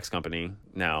visual effects company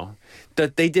now.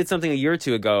 That they did something a year or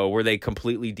two ago where they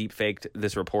completely deepfaked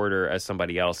this reporter as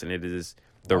somebody else, and it is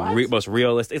the most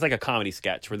realistic. It's like a comedy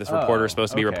sketch where this reporter is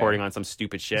supposed to be reporting on some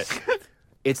stupid shit.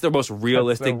 It's the most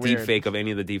realistic deepfake of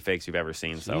any of the deepfakes you've ever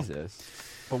seen. So. Jesus.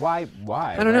 But why?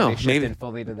 I don't know. Maybe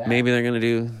fully to that? Maybe they're going to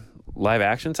do live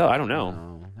action. So I don't know.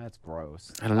 No, that's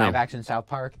gross. I don't know. Live action South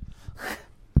Park.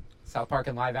 South Park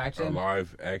in live A action.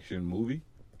 live action movie?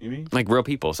 You mean? Like real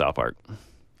people, South Park.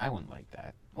 I wouldn't like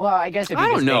that. Well, I guess if you I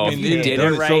don't just know make if it you kids. did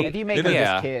it right. If you make it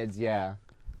Yeah. just kids, yeah.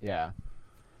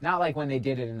 Not like when they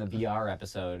did it in the VR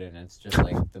episode, and it's just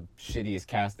like the shittiest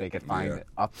cast they could find. Yeah.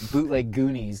 Up bootleg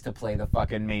Goonies to play the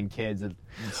fucking main kids in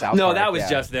South No, Park. that was yeah.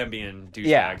 just them being douchebags.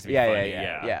 Yeah, to be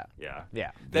yeah, funny.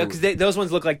 yeah. Because those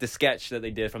ones look like the sketch that they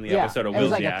did from the Yeah, episode of it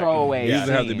was like a Wheels throwaway. There used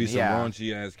to have to scene, be some yeah.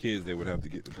 raunchy ass kids they would have to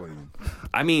get to play them.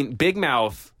 I mean, Big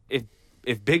Mouth.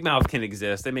 If Big Mouth can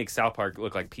exist, they make South Park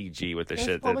look like PG with the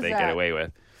shit What that was they that? get away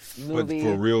with. But Movie.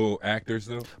 for real actors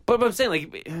though, But I'm saying,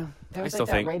 like, There I was still like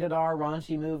that think rated R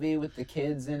raunchy movie with the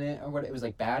kids in it, or what? It was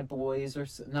like Bad Boys or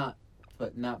not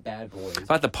Bad Boys.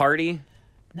 about the party.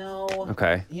 No.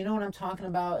 Okay. You know what I'm talking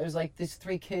about? It was like these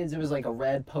 3 kids. It was like a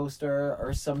red poster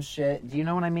or some shit. Do you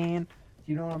know what I mean?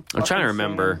 Do you know what I'm I'm trying to fucking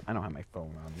remember. saying? I don't have my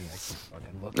phone on me. I can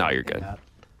fucking look No, you're anything good. up.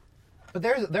 But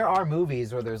there are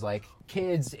movies where there's like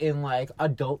kids in like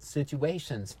adult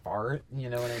situations fart. You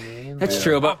know what I mean? That's Like,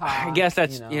 true, but haha, I guess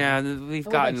that's you know. yeah. We've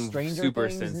Look like gotten Stranger super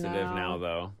Things sensitive now. now,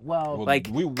 though. Well, Like,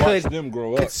 we watched could- them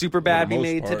grow up. Could Superbad for the be most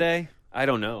made part. today? I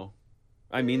don't know.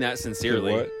 I mean that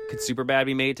sincerely. What? Could Superbad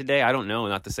be made today? I don't know.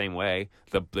 Not the same way.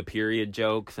 The period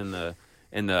jokes and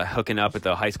the hooking up at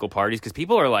the high school parties, because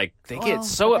people are like they Well, get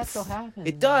so but that ups- still happens,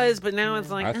 It does, but now it's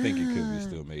like I think it could be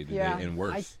still made today Yeah, and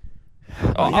worse.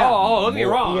 don't get me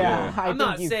More- wrong. Yeah, I I'm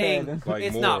not think you saying could. Like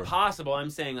it's more. not possible. I'm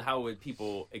saying how would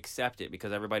people accept it,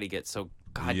 because everybody gets so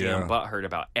goddamn Yeah. butthurt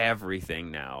about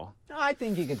everything now. No, I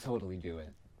think you could totally do it.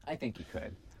 I think you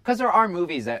could. Because there are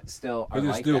movies that still are But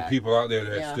there's like still that. people out there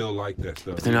that Yeah. still like that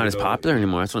stuff. But they're not as Even though popular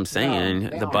anymore. That's what I'm saying. No,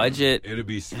 they The aren't. budget. It'd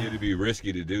be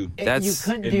risky to do. You That's-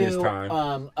 couldn't in do this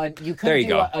time. you There you couldn't do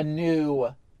go. a new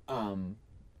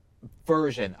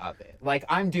version of it. Like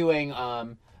I'm doing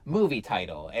movie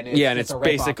title, and it's Yeah, and just it's a rip-off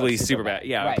of basically super bad.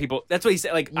 Yeah, Right. people. That's what he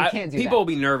said. Like, You can't do people that. will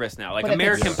be nervous now. Like But if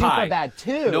it's American Pie. Superbad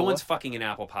too. No one's fucking an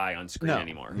apple pie on screen No.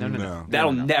 anymore. No.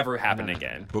 That'll never happen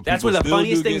again. But That's people one of the still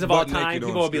funniest do things get of all butt naked time. on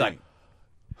People will be like, screen.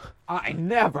 I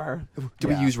never. "Do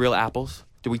we use real apples?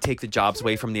 Do we take the jobs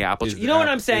away from the apples?" Is You the know what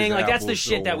apple- I'm saying? is Like that's the apple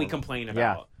shit that we so- complain Yeah.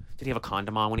 about. Did he have a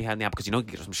condom on when he had the apple? Because you know you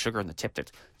get some sugar in the tip.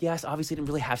 Yes, obviously he didn't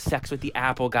really have sex with the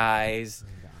apple guys.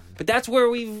 But that's where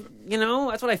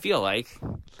that's what I feel like.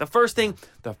 The first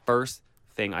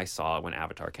thing I saw when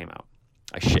Avatar came out,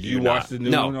 I shit You you not. watched the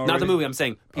new no, one not the already? movie. I'm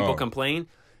saying people Oh. complain. It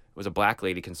was a black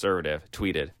lady conservative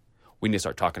tweeted, "We need to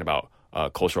start talking about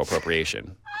cultural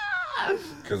appropriation."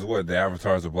 Because what? The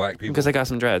avatars of black people. Because I got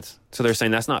some dreads. So they're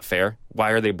saying that's not fair.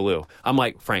 Why are they blue? I'm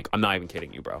like, Frank, I'm not even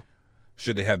kidding you, bro.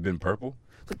 Should they have been purple?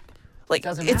 Like,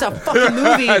 Doesn't it's a matter. fucking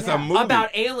movie, It's a movie.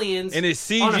 about aliens And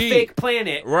it's on a CG. fake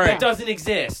planet Right. that doesn't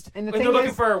exist. And the If thing they're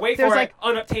looking is, for, wait there's for like it,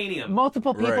 unobtainium.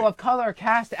 Multiple people Right. of color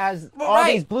cast as Well, all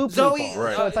right. these blue people. Zoe-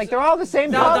 Right. So it's like they're all the same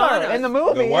No, color no. in the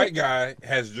movie. The white guy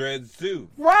has dreads too.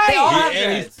 Right. They all Yeah, have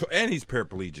and dreads. he's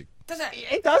paraplegic.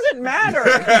 It doesn't matter.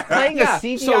 He's playing Yeah. a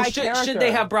CGI So character. should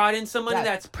they have brought in somebody Yeah.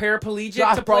 that's paraplegic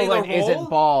Josh to play the Brolin role? isn't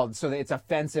bald, so that it's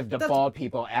offensive to That's- bald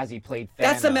people as he played Thanos.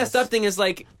 That's the messed up thing. Is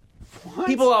like. What?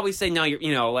 People always say, no, you're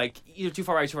too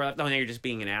far right, too far left. No, now you're just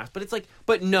being an ass. But it's like,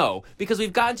 but no, because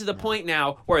we've gotten to the point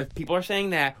now where people are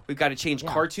saying that we've got to change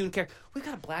cartoon character. We've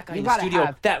got a black guy You in the gotta studio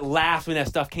have- that laughed when that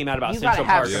stuff came out about You gotta Central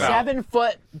have Park. Yeah.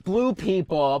 7-foot blue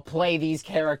people play these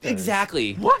characters.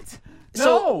 Exactly. What? So,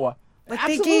 No. Like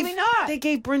Absolutely not. They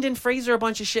gave Brendan Fraser a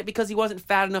bunch of shit because he wasn't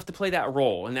fat enough to play that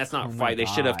role, and that's not right. They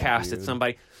should have God, casted dude.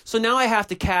 somebody. So now I have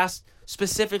to cast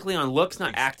specifically on looks,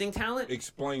 not acting talent.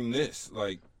 Explain this.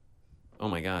 Like, Oh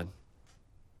my god.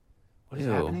 What is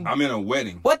Ew. happening? I'm in a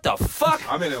wedding. What the fuck?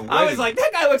 I'm in a wedding. I was like,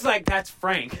 that guy looks like that's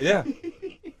Frank. Yeah.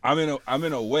 I'm in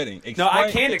a wedding. No, I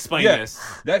Explain- can't explain Yeah,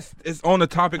 this. It's on the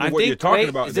topic of what you're talking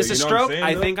about. Is this though, a you know what I'm stroke? saying,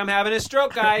 I though? think I'm having a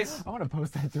stroke, guys. I want to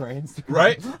post that to our Instagram.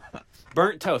 Right?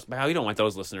 Burnt toast. Wow, you don't want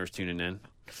those listeners tuning in.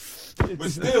 But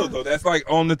still, though, that's like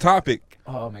on the topic.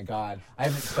 Oh my god. I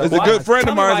haven't It's a good friend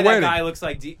of Tell me mine's why wedding. that guy looks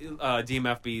like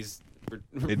DMFB's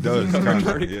It does kind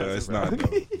of. Yeah, it's not.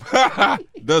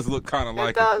 It does look kind of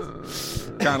like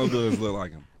him. Kind of does look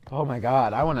like him. Oh my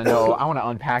God, I want to know. I want to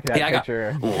unpack that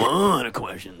picture. One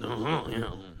question.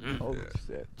 Oh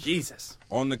shit. Jesus.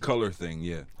 On the color thing,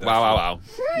 yeah. Wow.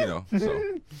 You know,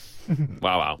 so.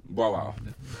 Wow. Wow.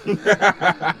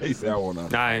 He said, I want to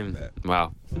unpack that.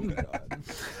 Wow. Oh my God.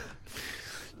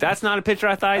 That's not a picture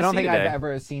I thought I'd I don't see think today. I've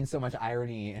ever seen so much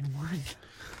irony in one.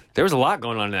 There was a lot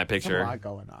going on in that There's picture. a lot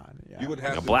going on. Yeah. You would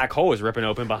have A to, black hole was ripping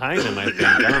open behind him, I think.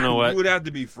 I don't know what. You would have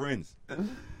to be friends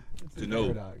to know.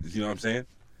 paradox. You know what I'm saying?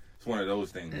 It's one of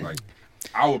those things. Like,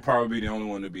 I would probably be the only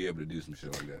one to be able to do some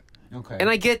shit like that. Okay. And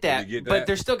I get that, You get but that?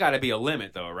 there's still got to be a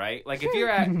limit, though, right? Like, if you're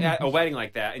at a wedding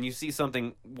like that and you see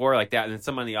something wore like that and then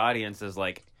someone in the audience is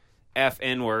like, F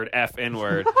N-word,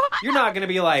 you're not going to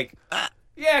be like,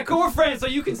 yeah, cool, we're friends, so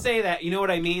you can say that. You know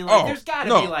what I mean? Like, there's got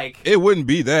to be like... It wouldn't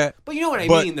be that. But you know what I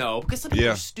But- mean, though? Because some people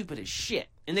Yeah. are stupid as shit.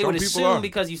 And they Some would people assume are.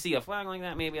 because you see a flag like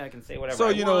that, maybe I can say whatever So,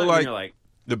 I you know, want. like- And you're like,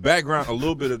 The background, a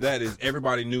little bit of that is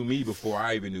everybody knew me before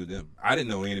I even knew them. I didn't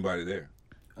know anybody there.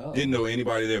 Oh. Didn't know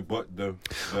anybody there but the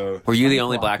were you the Frank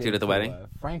only walked black dude at the into wedding?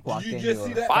 Frank walked you into just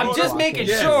see that? I'm photo? just making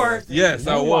Yes. sure. Yes,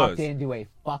 I You was. walked into a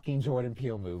fucking Jordan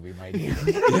Peele movie, my dude.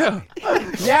 Yeah.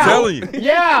 Yeah. Telling you.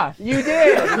 Yeah, you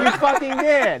did. You fucking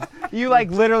did. You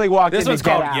like literally walked This into one's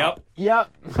Get called Out.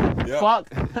 Yep. Yep.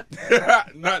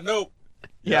 Fuck. Not nope.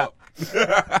 Yeah.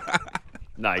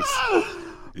 Nice.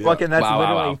 Yeah. Fucking that's Wow, wow,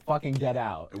 literally wow. fucking Get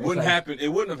Out. It wouldn't happen. It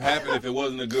wouldn't have happened if it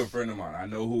wasn't a good friend of mine. I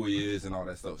know who he is and all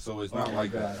that stuff. So it's not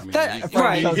like that. I mean, That- he's,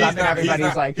 right. he's Shows up and not, everybody's he's,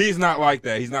 not, like- he's not like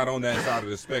that. He's not on that side of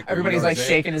the spectrum. Everybody's you know like what I'm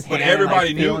saying? shaking his But hand and, everybody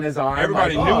like, knew feeling his arm.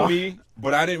 Everybody like, knew oh. me,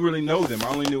 but I didn't really know them. I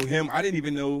only knew him. I didn't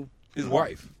even know his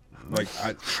wife. Like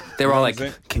They were all you know like, what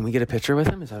I'm saying? can we get a picture with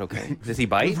him? Is that okay? Does he I've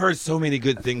bite? heard so many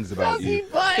good things about Does he you.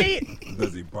 bite?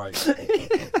 Does he bite?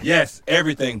 Yes,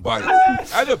 everything bites.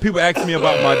 I know people ask me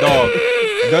about my dog.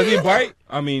 Does he bite?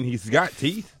 I mean, he's got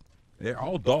teeth. They're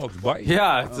all dogs bite.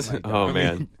 Yeah. Oh, I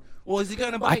man. mean, well, is he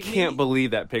gonna bite I can't me?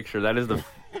 believe that picture. That is the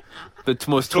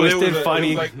most So it was twisted,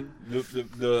 funny. It was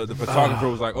like the photographer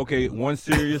was like, okay, one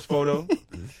serious photo.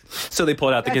 So they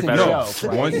pulled out the That's a Confederate. joke,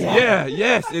 right? One, yeah,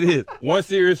 yes, it is. One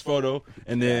serious photo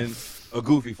and then a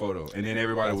goofy photo, and then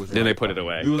everybody was. Then like, they put it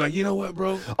away. He was like, you know what,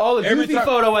 bro? Oh, the Every goofy time-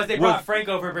 photo was they brought was- Frank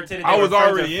over and pretended they I were was friends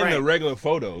already with in the Frank. regular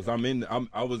photos. I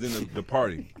was in the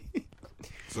party.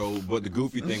 So, but the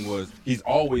goofy thing was he's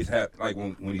always had like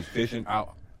when he's fishing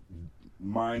out,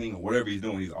 mining or whatever he's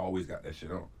doing, he's always got that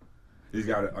shit on. He's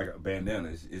got like a bandana.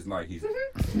 It's like he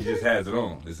just has it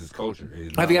on. This is culture.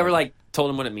 It's Have not you ever like told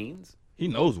him what it means? He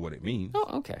knows what it means,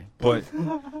 Oh, okay. but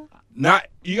not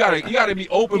you gotta be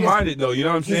open minded though. You know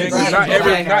what I'm saying? 'Cause He's not a guy not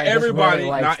who just everybody really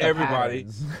likes not the everybody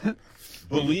patterns.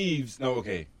 believes. No,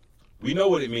 okay, we know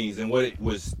what it means and what it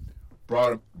was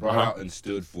brought out and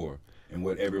stood for, and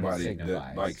what everybody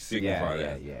Signifies. like signified Yeah,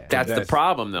 as. yeah, yeah. That's the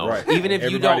problem, though. right. Even if you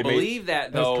Everybody don't made- believe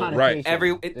that, There's though, connotation.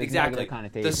 Right. There's exactly. negative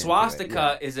connotation The to it,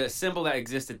 swastika yeah. is a symbol that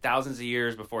existed thousands of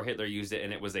years before Hitler used it,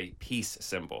 and it was a peace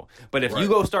symbol. But if you Right.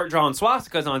 go start drawing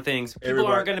swastikas on things, people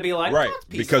Everybody- aren't going to be like, right, "That's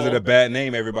because of peaceful." the bad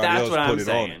name everybody That's else what put I'm it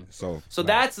saying. on it. So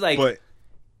that's like, but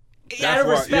out of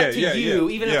why- respect yeah, to yeah, you,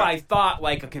 yeah, even if yeah. I thought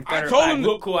like a Confederate told flag him to-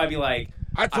 looked cool, I'd be like,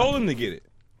 I told him to get it.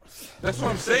 That's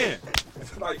what I'm saying.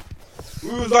 It's like we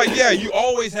was like, yeah, you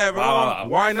always have it Wow. on.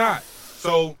 Why not?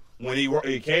 So when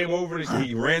he came over,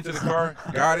 he ran to the car,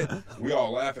 got it. We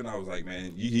all laughing. I was like,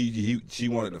 man, she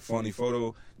wanted a funny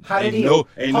photo. How did ain't he? No,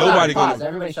 ain't Hold on, nobody pause. gonna.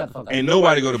 Everybody shut the fuck up. Ain't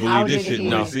nobody gonna How believe this did shit he-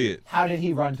 when No. they see it. How did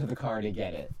he run to the car to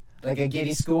get it? Like a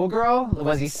giddy schoolgirl?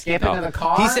 Was he skipping no. to the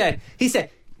car? He said,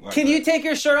 Like can that. you take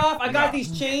your shirt off? I got Nah.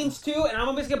 these chains too, and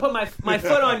I'm just gonna put my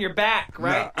foot on your back,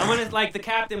 right? Nah. I'm gonna like the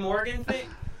Captain Morgan thing.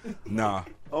 Nah.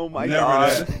 Oh my Never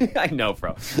god. that. I know,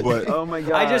 bro. But Oh my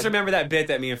god. I just remember that bit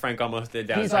that me and Frank almost did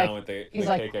downtown He's like, with the he's the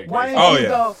like, KKK. why don't Oh, you yeah.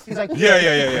 go? He's like,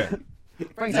 yeah.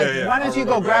 Frank's Yeah, like, yeah. why don't you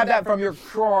go grab that from your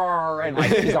car? And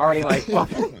like, he's already like,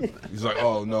 fucking, He's like,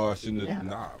 oh no, I shouldn't have.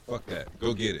 Nah, fuck that.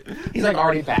 Go get it. he's like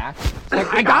already back. He's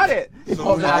like, I got it. He So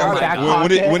pulls when it out of got his it- back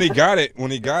when pocket.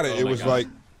 he got it, Oh it my was God. like,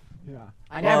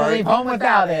 I never Alright. leave home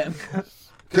without him.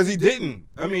 because he didn't.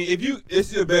 I mean,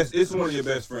 it's one of your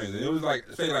best friends, and it was like,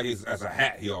 say like it's as a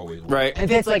hat he always wore. Right.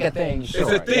 If it's like a thing, sure.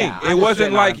 It's a thing. Yeah, I'm it just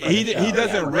wasn't shitting like on him for he the he show,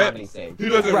 doesn't yeah, for rep. comedy's sake. He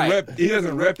doesn't Right. rep. He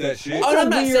doesn't rep that shit. Oh, no, I'm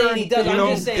not weird saying he doesn't. thing. I'm You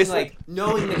know, just saying it's like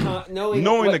knowing knowing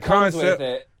what the comes with concept.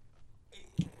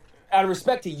 it. out of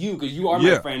respect to you, because you are my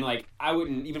Yeah. friend, like, I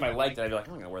wouldn't, even if I liked it, I'd be like,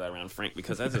 I'm not going to wear that around Frank,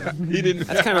 because that's He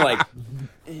kind of like,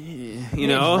 you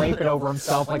know? Draping over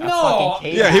himself like No. a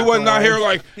fucking cave. Yeah, he wasn't out here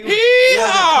afterwards. like wasn't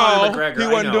hee-haw! Conor McGregor, He I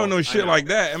wasn't know, doing no I shit know. like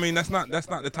that. I mean, that's not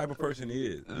the type of person he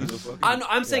is. He's a fucking-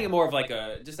 I'm saying it more of like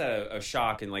a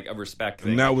shock and like a respect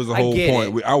thing. And that was the I whole get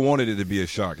point. it. I wanted it to be a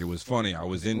shock. It was funny. I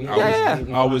was in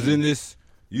this.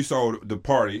 You saw the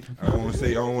party. I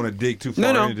don't want to dig too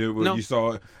far No. into it, but No. you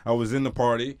saw it. I was in the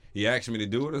party. He asked me to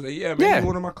do it. I said, "Yeah, man, Yeah. you're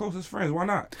one of my closest friends. Why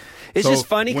not?" It's So just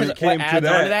funny when because it came what to adds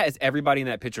on to that is everybody in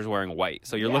that picture is wearing white.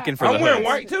 So you're looking for the I'm wearing hoods.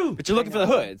 white too. But you're looking for the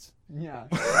hoods. Yeah.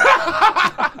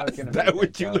 I was gonna that make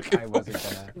what that you joke. looking I for? wasn't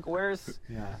gonna. Where's?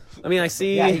 Yeah. I mean, I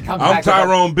see. Yeah, he comes I'm back. with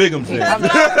Tyrone Biggums. He then.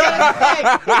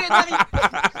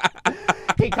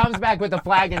 He comes back with a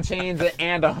flag and chains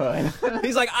and a hood.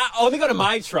 He's like, let me go to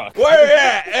my truck. Where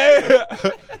at? Hey,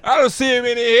 I don't see him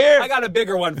in here. I got a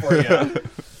bigger one for you.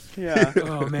 Yeah.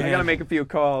 Oh man, I gotta make a few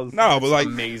calls. No, but like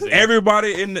amazing.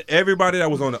 everybody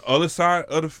that was on the other side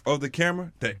of the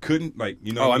camera that couldn't, like,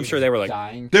 you know. Oh, what I I'm mean? sure they were like,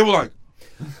 Dying. They were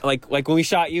like, like when we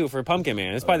shot you for Pumpkin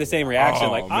Man. It's probably the same reaction.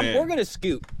 Oh, Like, man. we're gonna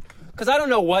scoot because I don't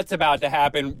know what's about to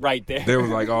happen right there. they were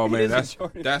like, oh man, is a that's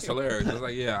Jordan hilarious. I was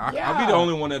like, yeah, I'll be Yeah. the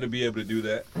only one that'll be able to do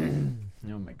that.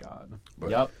 Oh my god.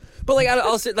 Yep. But like,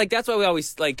 I'll say, like, that's why we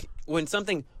always like when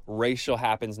something racial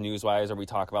happens news wise, or we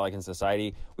talk about like in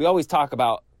society, we always talk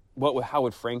about how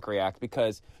would Frank react,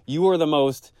 because you are the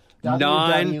most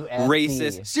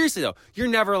non-racist. Seriously though, you're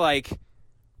never like,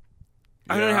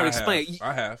 I don't know how to explain it.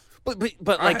 I have. But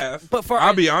I like, have. but for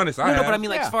I'll be honest, no, I have. but I mean,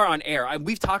 like, Yeah. as far on air,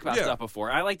 we've talked about Yeah. stuff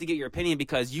before. I like to get your opinion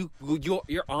because you're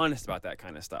honest about that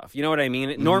kind of stuff. You know what I mean?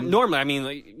 Mm-hmm. Normally, I mean,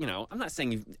 like, you know, I'm not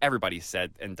saying everybody's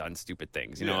said and done stupid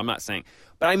things. You know, I'm not saying,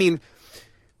 but I mean,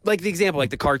 like the example,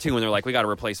 like the cartoon when they're like, we got to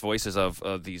replace voices of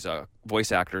these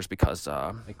voice actors because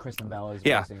Like Kristen Bell is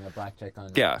Yeah. voicing a black chick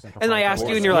on Yeah. Central And I Park. asked Or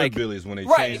you and you're like- Billy's when they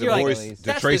Right, changed the you're like, voice to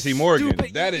that's Tracy the Morgan.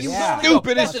 stupid- That is Yeah.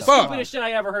 stupid That's as the fuck. stupidest shit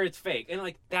I ever heard. It's fake, and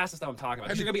like that's the stuff I'm talking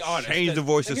about. You're gonna be honest. Change the 'cause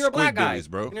voice if of you're a black guy, Squidbillies,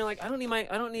 bro. And you're like, I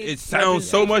don't need. It sounds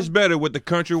so much better with the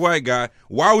country white guy.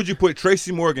 Why would you put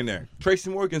Tracy Morgan there? Tracy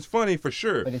Morgan's funny for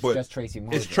sure, But it's just Tracy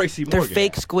Morgan. It's Tracy They're Morgan.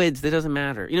 fake squids. That doesn't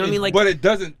matter. You know what I mean? Like, but it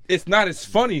doesn't. It's not as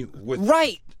funny with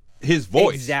right. his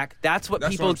voice. Exact. That's what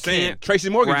That's people what I'm saying. can't. Tracy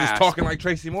Morgan grasp. just talking like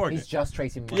Tracy Morgan. He's just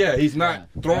Tracy Morgan. Yeah, he's not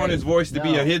throwing his voice to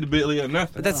be No. a hillbilly or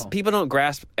nothing. But that's No. people don't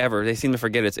grasp ever. They seem to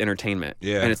forget it's entertainment.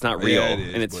 Yeah. And it's not Yeah, real. it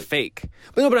is, and it's but- fake.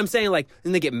 But no, but I'm saying like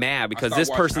then they get mad because this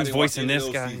person's voicing this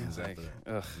guy. It's like,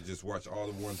 ugh. Just watch all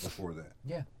the ones before that.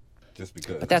 Yeah. Just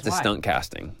because. But that's a why. stunt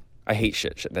casting. I hate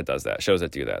shit that does that. Shows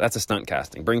that do that. That's a stunt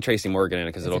casting. Bring Tracy Morgan in it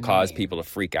because it'll cause annoying. people to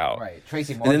freak out. Right.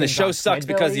 Tracy Morgan. And then the show sucks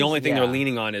because the only thing they're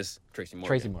leaning on is Tracy Morgan.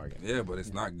 Tracy Morgan. Yeah, but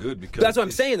it's not good because. But that's what I'm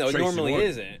it's saying though. It Tracy normally Morgan.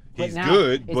 isn't. He's now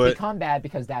good, it's but become bad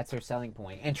because that's their selling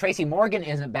point. And Tracy Morgan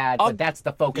isn't bad, I'll- but that's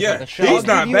the focus Yeah, of the show. he's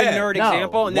I'll not give you bad. a nerd No.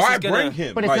 example, and this why is gonna, bring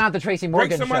him? But it's Like, not the Tracy bring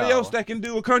Morgan somebody show. else that can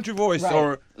do a country voice Right.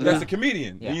 or that's Yeah. a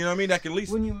comedian. Yeah. You know what I mean? That can at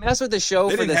least. When you mess with the show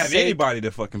They for didn't the have sake anybody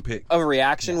to fucking pick. of a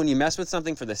reaction, when you mess with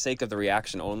something for the sake of the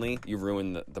reaction only, you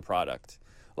ruin the product.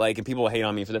 Like, and people hate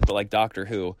on me for this, but like Doctor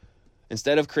Who,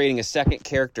 instead of creating a second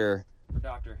character for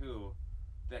Doctor Who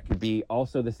that could be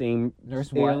also the same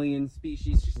Nurse what? alien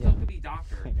species, she still could be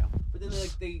Doctor. I know. But then you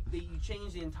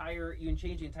change the entire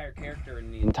character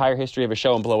and the entire history of a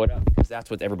show and blow it up because that's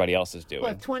what everybody else is doing.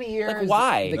 But 20 years,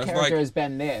 why? the That's character like- has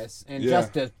been this, and Yeah.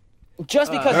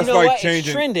 Just because That's you know like what, it's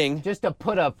changing- trending. just to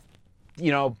put a,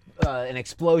 an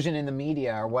explosion in the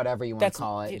media or whatever you want That's- to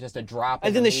call it, just a drop. And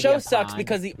in then the media show sucks pond.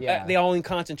 because Yeah. they only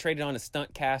concentrated on a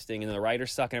stunt casting, and the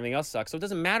writers suck, and everything else sucks. So it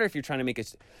doesn't matter if you're trying to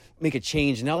make a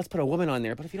change. Now let's put a woman on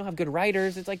there, but if you don't have good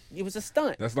writers, it's like it was a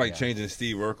stunt, That's like changing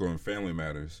Steve Urkel in Family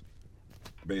Matters,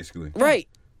 basically. right?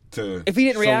 To If he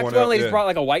didn't react someone well, else, they just yeah. brought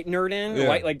like a white nerd in, Yeah. a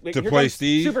white like to here play comes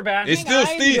Steve. Superbad. It's Hey, still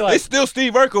guys, Steve. be like, It's still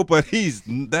Steve Urkel, but he's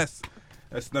not.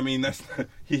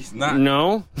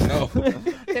 no. No.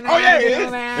 Oh yeah, it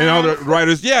is. And all the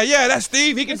writers, yeah, that's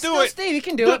Steve. He can It's do still it. Steve, he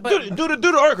can do it, but do the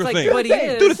Urkel like, thing. but he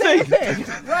is. Do the thing.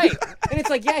 right? And it's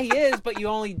like, yeah, he is, but you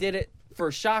only did it for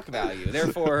shock value.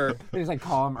 Therefore, They just like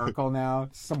call him Urkel now.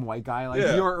 Some white guy like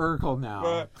Yeah. you're Urkel now.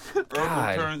 But Urkel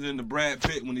God. turns into Brad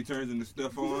Pitt when he turns into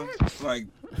stuff on. Like,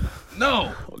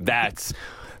 no. that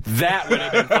would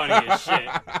have been funny as shit.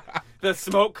 The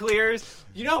smoke clears.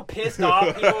 You know how pissed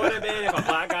off people would have been if a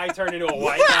black guy turned into a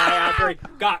white guy after he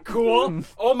got cool?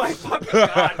 Oh my fucking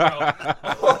god, bro.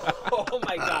 Oh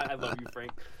my god, I love you,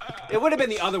 Frank. It would have been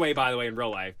the other way, by the way, in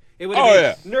real life. It would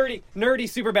have been nerdy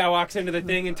Superbad walks into the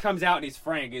thing and comes out and he's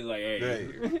Frank. He's like,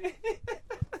 hey.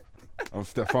 I'm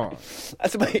Stefan.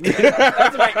 That's my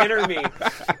inner me.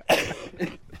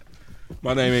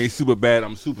 My name ain't super bad.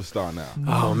 I'm a superstar now.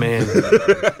 Oh man.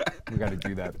 We got to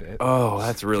do that bit. Oh,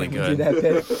 that's really Do good. that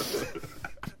bit.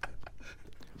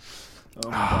 Oh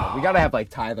my God. We got to have like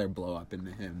Tyler blow up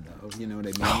into him though. You know what I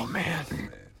mean? Oh man.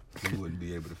 He wouldn't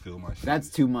be able to feel my shit. That's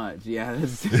too much. Yeah.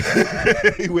 That's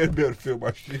He wouldn't be able to feel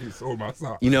my shoes or my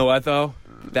socks. You know what though?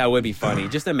 That would be funny.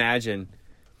 Just imagine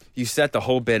you set the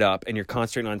whole bit up and you're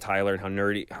concentrating on Tyler and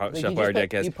how Like, Chef you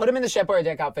Boyardee is. You put him in the Chef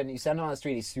Boyardee outfit and you send him on the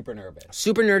street. He's super nervous.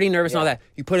 Super nerdy, nervous, and all Yeah. that.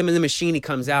 You put him in the machine, he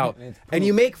comes out, It's and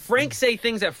you make Frank say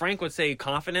things that Frank would say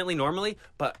confidently, normally,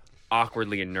 but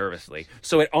awkwardly and nervously.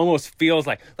 So it almost feels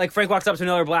like Frank walks up to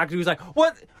another black dude who's like,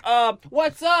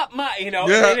 "What's up, my?" You know,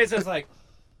 Yeah. and it's just like.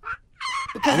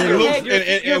 Because And, in it your looks,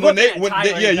 head, you're and when looking they, at when Tyler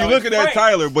they, and yeah, you you're know, looking it's at Frank.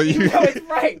 Tyler, but you, You know it's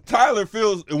Frank. Tyler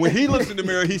feels when he looks in the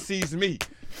mirror, he sees me.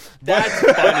 That's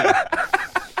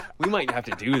funny. We might have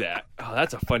to do that. Oh,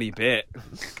 that's a funny bit.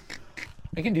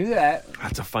 I can do that.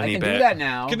 That's a I funny can bit. do that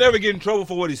now. Can never get in trouble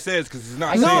for what he says because he's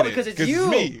not No, saying because it. it's you.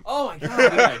 me. Oh my god,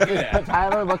 we gotta do Put that.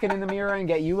 Tyler looking in the mirror and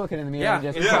get you looking in the mirror Yeah, and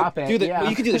just yeah. drop it. Do the, yeah. well,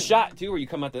 you can do the shot too, where you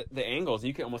come out the angles, and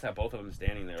you can almost have both of them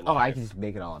standing there. Oh, I live. can just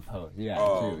make it all in post. Yeah.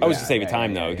 Oh, too. I was Yeah, just saving yeah,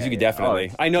 time yeah, though, yeah, because you could yeah. definitely.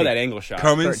 Oh, I know that angle shot.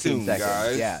 Coming 13 soon, seconds.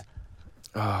 guys. Yeah.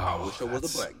 I wish I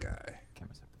was a black guy.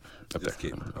 Just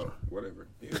kidding. Oh, whatever.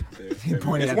 Yeah,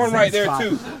 Pointed There's at one the right same there spot.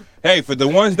 too. Hey, for the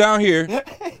ones down here,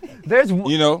 There's one.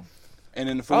 you know, and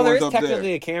then for Oh, the there ones is up technically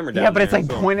there. a camera down Yeah, but it's there, like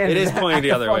so- pointed. It is at pointing the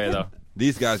the other way fucking- though.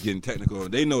 These guys getting technical.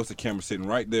 They know it's a camera sitting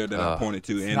right there that I pointed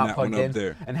to, and Not that one plugged up in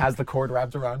there. and has the cord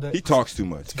wrapped around it. He talks too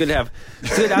much. Good to have.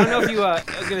 Good. I don't know if you. I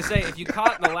was gonna say if you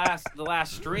caught the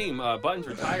last stream, Buttons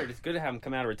retired. It's good to have him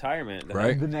come out of retirement.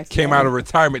 Right? The next Came day. out of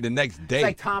retirement the next It's day.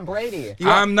 like Tom Brady. You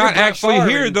got- I'm not you're Brett actually Favre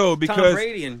here and though Tom because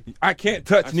Brady and I can't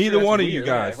touch I'm neither sure that's one of weird. you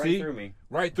guys. Yeah, right See, through me.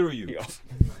 right through you. Yeah.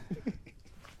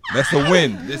 That's a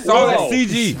win. It's all that Whoa.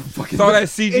 CG. It's all that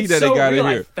CG It's that so they got real, in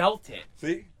I here. felt it.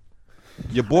 See,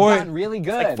 your I've boy. gotten really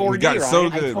good. like 4D, He got right? so I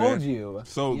good, told man. you.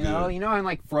 So you know, good. you know, in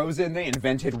like Frozen, they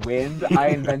invented wind. I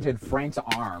invented Frank's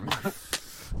arm.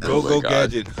 Go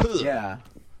gadget. yeah.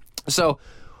 So,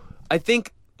 I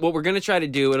think what we're gonna try to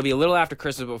do, it'll be a little after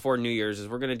Christmas, before New Year's, is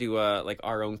we're gonna do like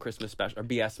our own Christmas special, or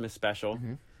BS-Miss special.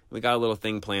 Mm-hmm. We got a little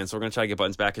thing planned, so we're gonna try to get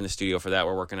Buttons back in the studio for that.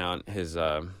 We're working on his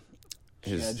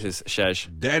shesh.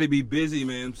 Daddy be busy,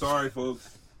 man. Sorry,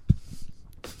 folks.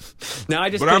 Now I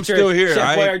just But I'm picture still here. Chef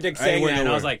I ain't- Boyardee I ain't saying went that, and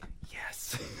I was nowhere. like,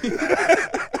 yes.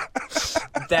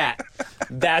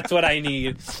 That's what I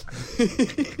need.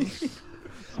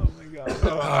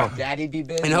 Daddy be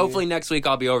busy. And hopefully next week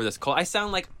I'll be over this cold. I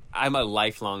sound like I'm a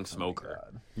lifelong smoker.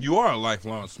 You are a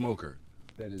lifelong smoker.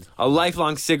 That is. A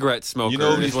lifelong cigarette smoker You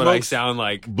know is he what I smokes- sound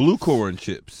like. Blue corn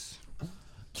chips.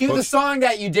 Cue the song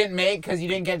that you didn't make because you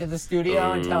didn't get to the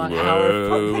studio until an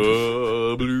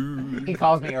hour. He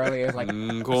calls me earlier. He's like,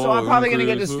 so I'm probably gonna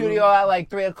get to the studio at like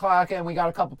 3:00, and we got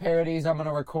a couple parodies I'm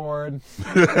gonna record.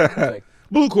 Like,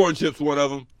 Blue corn chips, one of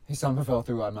them. hey, something fell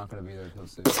through. I'm not gonna be there till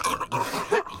 6.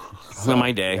 It's not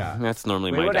my day. yeah. That's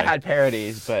normally We my would day. have had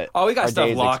parodies, but Oh, we got our stuff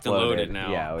days locked and exploded. loaded now.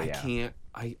 Yeah, oh, I yeah. can't.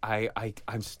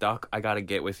 I'm stuck. I gotta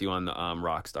get with you on the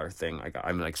Rockstar thing.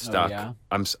 I'm like stuck. yeah?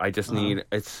 I just need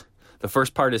it's. The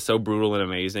first part is so brutal and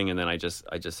amazing, and then I just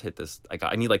hit this.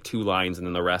 I need like 2 lines, and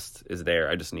then the rest is there.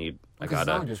 I just need. I Because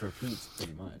the song gotta. just repeats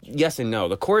pretty much. Yes and no.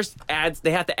 The chorus adds. They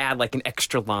have to add like an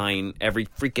extra line every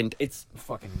freaking. It's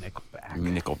Fucking Nickelback.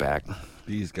 Nickelback.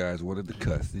 These guys wanted to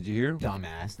cuss. Did you hear?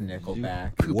 Dumbass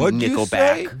Nickelback. What'd you Nickelback.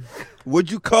 say? Would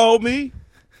you call me?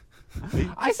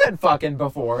 I said fucking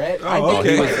before it. I Oh,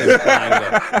 did. He okay. was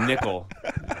implying the nickel.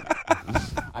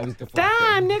 I was deflecting.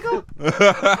 Damn, nickel.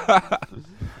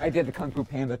 I did the Kung Fu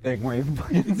Panda thing where you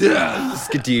fucking.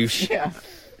 Skadoosh. Yeah.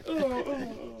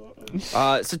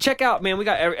 So check out, man. We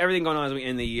got everything going on as we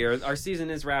end the year. Our season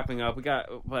is wrapping up. We got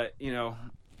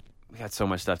so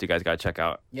much stuff you guys got to check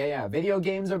out, Yeah. Video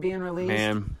games are being released.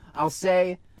 man. I'll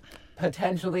say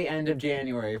potentially end of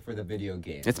January for the video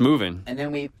game. It's moving. And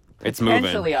then we It's moving.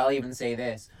 potentially, I'll even say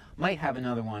this, might have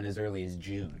another one as early as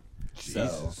June. So,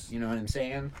 Jesus. you know what I'm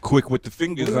saying? Quick with the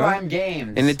fingers, Blue huh? Rhyme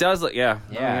Games. And it does look, yeah.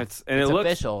 I Yeah. mean, and It's it looks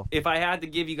official. If I had to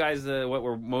give you guys what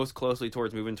we're most closely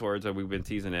moving towards, or we've been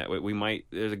teasing it, we might.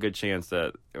 There's a good chance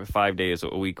that 5 days a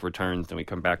week returns, and we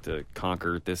come back to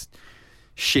conquer this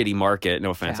shitty market. No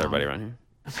offense, Town. everybody around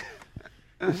here.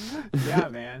 Yeah,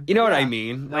 man. You know what Yeah. I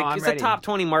mean? No, Like I'm it's ready. a top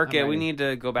 20 market. I'm We ready. need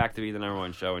to go back to be the number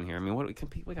one show in here. I mean, what do we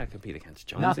compete? We got to compete against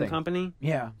Jones Nothing. and Company.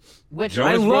 Yeah. Which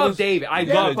Jonas I love Brothers? David. I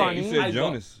Yeah, love funny. You David. said I love-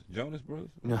 Jonas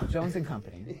Brothers? Jones and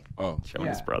Company. Oh,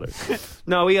 Jonas Yeah. Brothers.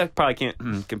 No, we probably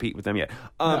can't compete with them yet.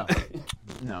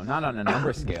 No, not on a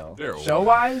number scale. They're Show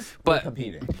wise, But- we're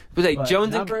competing. but hey, But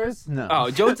Jones and numbers, no. Oh,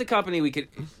 Jones and Company, we could.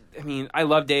 I mean, I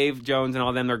love Dave Jones and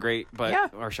all them. They're great, but Yeah.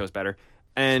 our show's better.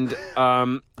 And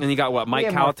you got what? we Mike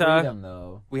have more Calta. freedom,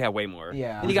 though. We have way more.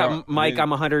 Yeah. And you got Yeah. Mike. Yeah. I'm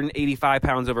 185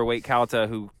 pounds overweight. Calta,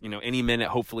 who any minute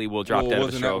hopefully will drop dead of a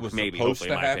wasn't that stroke. was Maybe, supposed hopefully,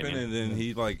 to in my happen, opinion. and then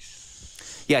he like.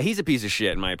 Yeah, he's a piece of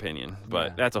shit in my opinion. But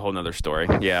Yeah. that's a whole nother story.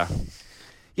 Yeah.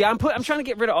 Yeah, I'm trying to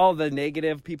get rid of all the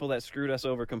negative people that screwed us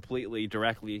over completely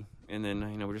directly, and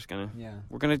then we're just gonna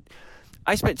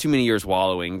I spent too many years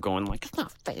wallowing, going like it's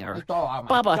not fair.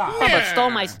 Bubba stole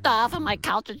my stuff and my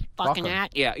couch is fucking Fuck 'em.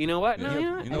 at. Yeah, you know what? No, Yeah. you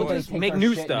know what? You know Everybody what? take Make our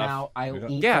new shit stuff. Now,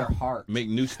 I'll eat Yeah. their heart. Make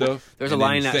new stuff. There's and a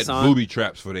line in then that set song. booby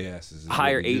traps for their asses. is what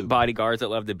Hire we 8 do. bodyguards that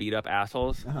love to beat up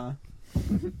assholes. Uh-huh.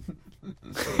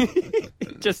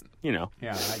 Just Yeah,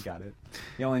 I got it.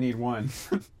 You only need one.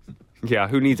 yeah.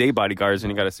 Who needs 8 bodyguards when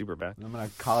you got a super bad? I'm gonna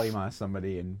Kalima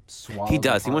somebody and swallow. He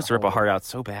does. their He wants to rip a whole. heart out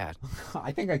so bad.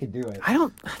 I think I could do it. I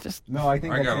don't. Just No, I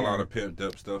think I got a can. lot of pimped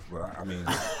up stuff, but I mean,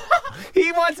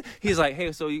 he wants. He's like,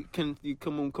 hey, so you come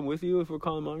with you if we're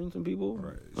calling Martin some people?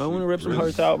 Right. I want to rip some Really?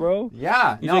 hearts out, bro.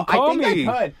 Yeah, He's no, like, call I think me.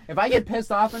 I could. If I get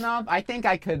pissed off enough, I think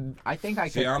I could.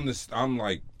 see, I'm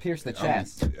like Pierce the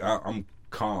chest. I'm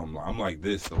calm. I'm like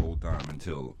this the whole time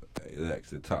until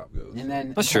the top goes. And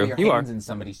then That's until true. Your You hands are. in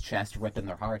somebody's chest, ripping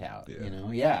their heart out. Yeah.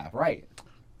 Yeah, right.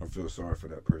 I feel sorry for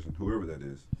that person, whoever that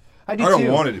is. I do I don't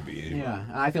too. want it to be anyway. Yeah,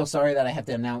 and I feel sorry that I have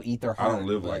to now eat their I heart. don't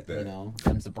live but, like that.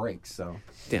 Them's the breaks. So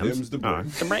Them's the break.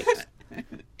 The breaks.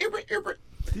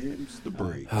 Them's the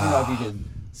break. I don't know if you could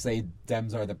say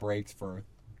 "dems are the breaks" for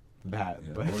that,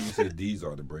 Yeah. but Or you say these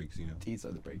are the breaks, these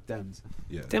are the breaks. Dems.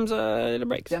 Yeah. Tim's the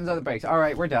breaks. Dems are the breaks. All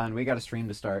right, we're done. We got a stream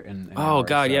to start. In Oh hour,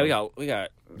 God, yeah, so we got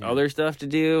other stuff to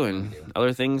do and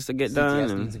other things to get CTS done.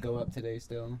 needs And to go up today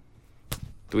still.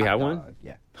 do we have Hot one? dog,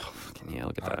 Yeah. Yeah,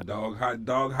 look at Hot that.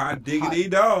 dog, hot diggity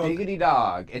dog. Diggity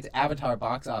dog. It's Avatar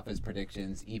box office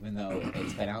predictions, even though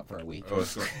it's been out for a week. Oh,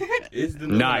 so is the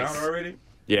new Nice. one out already?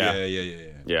 Yeah,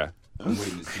 Yeah. I'm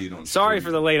waiting to see it on. Sorry stream.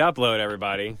 for the late upload,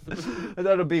 everybody. I thought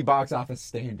it'd be box office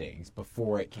standings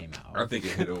before it came out. I think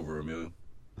it hit over $1 million.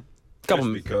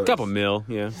 couple because- mil,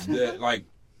 yeah. That, like,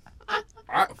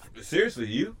 seriously,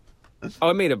 you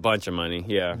Oh, it made a bunch of money.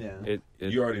 Yeah. Yeah.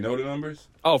 It already know the numbers?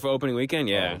 oh, for opening weekend,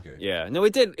 yeah, Oh, okay. yeah. No,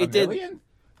 it did. A It did. million?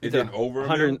 It did over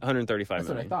 100, 100. 135 That's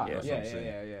what I million. thought. Yeah. That's what I'm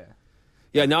saying. Yeah.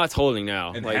 Yeah, now it's holding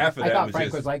now. And like half of I that thought was Frank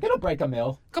just. was like, it'll break a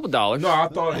mil. a couple dollars. No, I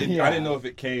thought it, Yeah. I didn't know if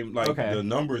it came like Okay. the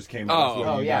numbers came Oh. out. That's what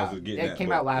Oh, you yeah. guys were getting It at, came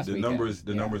but out last the weekend. numbers.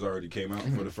 The Yeah. numbers already came out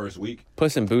for the first week.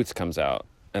 Puss in Boots comes out,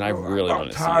 and I Bro, really I'm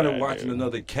want to see tired that, of watching dude.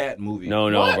 another cat movie. No,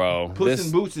 What? bro. Puss This-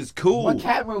 in Boots is cool. What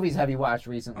cat movies have you watched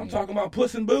recently? I'm talking about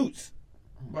Puss in Boots.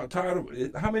 I'm tired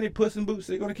of how many Puss in Boots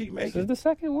they gonna keep This is making? the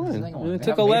second one. second one. And it They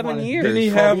took haven't made 11 one in- years. Didn't he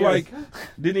 12 have years. like?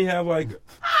 Didn't he have like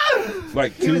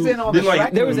He two? was in all the didn't, like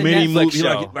Shrek There was a mini Netflix movies,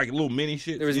 show. like little mini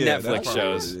shit. There was yeah, Netflix that's probably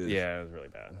what shows. it is. Yeah, it was really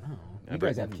bad. You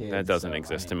guys have kids. That doesn't so,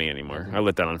 exist I to mean, me anymore. I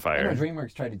lit that on I know fire.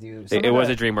 DreamWorks tried to do. It was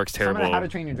a DreamWorks Some of the terrible. How to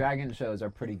Train Your Dragon shows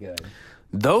are pretty good.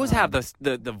 Those have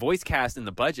the voice cast in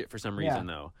the budget for some reason,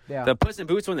 Yeah. though. Yeah. The Puss in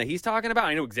Boots one that he's talking about,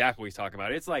 I know exactly what he's talking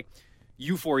about. It's like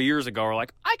you 4 years ago were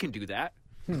like, I can do that.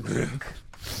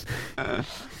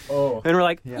 Oh. And we're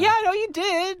like, Yeah. yeah, I know you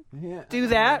did Yeah. do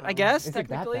that, I guess, Is it that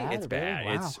technically. bad? It's bad.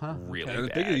 Wow, It's huh. really I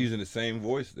bad. think they're using the same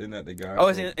voice. Isn't that the guy? Oh,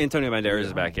 it's Antonio Banderas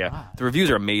is back, yeah. wow. The reviews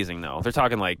are amazing, though. They're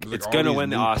talking like Like, it's all going to these win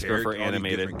the new Oscar for all these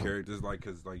animated. different characters, like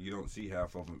because like you don't see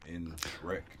half of them in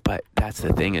Shrek. But that's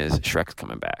the thing is Shrek's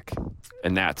coming back.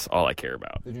 And that's all I care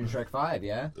about. They're doing Shrek 5,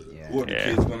 yeah? Yeah. What the Yeah.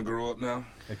 kids gonna grow up now?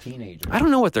 They're teenagers. I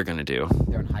don't know what they're going to do.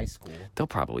 They're in high school. They'll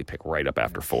probably pick right up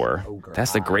after 4. Ogre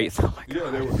That's the great thing. Oh my Yeah,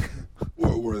 they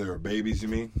were they were babies. You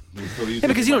mean? So these Yeah,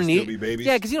 because you don't might still need. be babies?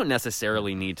 Yeah, because you don't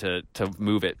necessarily need to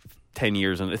move it 10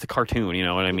 years, and it's a cartoon. You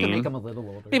know what I You can mean? make them a little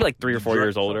older. Maybe like 3 or 4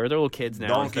 years older. They're little kids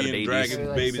now instead Donkey of and babies. Dragon They're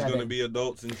like babies 7. gonna be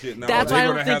adults and shit now. That's They're why I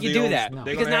gonna don't think have you their do own- that No.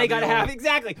 they're because gonna now you got to their have own-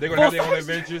 exactly. They're gonna have their own full-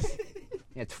 adventures.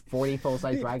 It's 40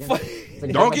 full-size dragons. It's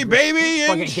like Donkey Game of- Baby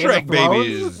fucking and Game of Shrek Thrones.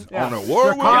 babies Yeah. on a war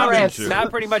with Dracarys. adventure. That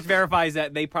pretty much verifies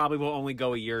that they probably will only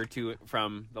go a year or two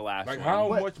from the last Like one. how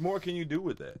What? much more can you do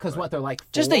with that? Because what, they're like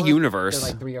Just a 4? universe.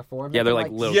 They're like 3 or 4 of Yeah, them? they're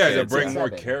like little Yeah, kids. to bring more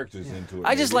 7. characters into it.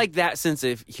 I just maybe. like that sense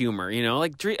of humor, you know.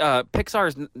 Like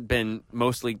Pixar's been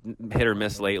mostly hit or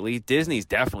miss lately. Disney's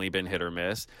definitely been hit or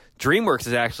miss. DreamWorks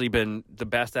has actually been the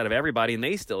best out of everybody, and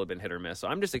they still have been hit or miss. So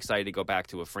I'm just excited to go back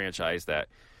to a franchise that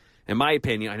in my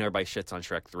opinion, I know everybody shits on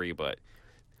Shrek 3, but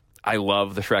I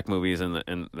love the Shrek movies and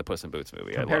the Puss in Boots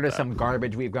movie. Compared I to love that. some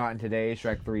garbage we've gotten today,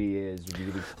 Shrek 3 is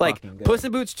really Like fucking good. Puss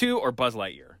in Boots 2 or Buzz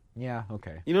Lightyear. Yeah,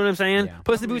 okay. You know what I'm saying? Yeah.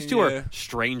 Puss in Boots 2 yeah. or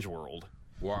Strange World.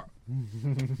 Wow.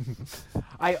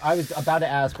 I was about to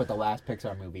ask what the last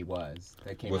Pixar movie was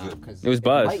that came Was out. it- 'cause It was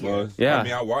Buzz. Lightyear. Was Yeah. I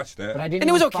mean, I watched that. But I didn't And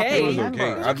it was even fucking okay. It was remember.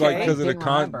 okay. It was I'd like okay. because of the Didn't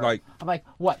con. remember. Like I'm like,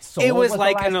 what? Soul It was the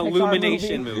like last an Pixar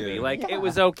Illumination movie? movie. Yeah. Like it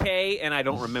was okay, and I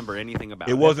don't remember anything about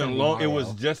it. It wasn't Definitely long. It Mario.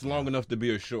 was just long enough to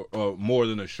be a short, more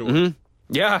than a short. Mm-hmm.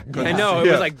 Yeah, I know. It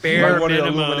Yeah. was like bare one minimum.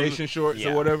 of the Illumination shorts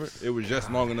Yeah. or whatever. It was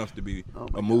just long enough to be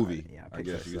a movie. Yeah, I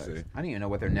guess you could say. I don't even know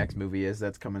what their next movie is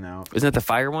that's coming out. Isn't that the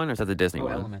fire one, or is that the Disney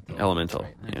one? Elemental. Elemental.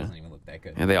 That's right. That Yeah. doesn't even look that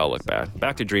good. Yeah, they all look bad.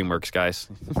 Back to DreamWorks, guys.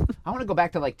 I want to go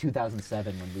back to like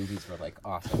 2007 when movies were like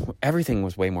awesome. Everything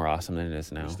was way more awesome than it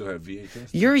is now. still have VHS.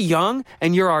 You're young,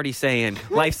 and you're already saying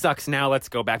life sucks now. Let's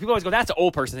go back. People always go, "That's an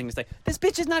old person thing to say." This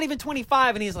bitch is not even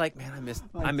 25, and he's like, "Man, I miss it.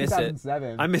 I miss it.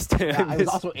 2007. I missed it. Yeah, I was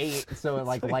also 8, so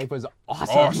like life was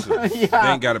awesome. Awesome. They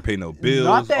Yeah. ain't got to pay no bills.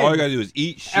 Nothing. All you got to do is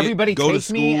eat shit. Everybody go takes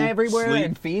to me school, everywhere sleep,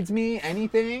 and feeds me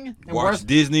anything. And watch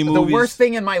Disney The movies. worst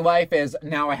thing in my life is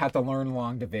now I have to learn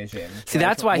long division. See,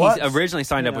 that's why What? he originally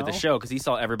signed up You with the know? show, because he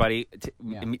saw everybody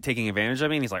Yeah. taking advantage of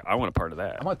me, and he's like, "I want a part of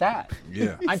that." I want that.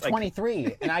 Yeah. I'm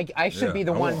 23, and I should Yeah, be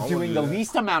the I one wanna doing do the that.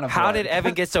 least amount of How work. did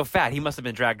Evan get so fat? He must have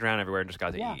been dragged around everywhere and just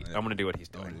got to Yeah. eat. I want to do what he's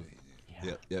doing.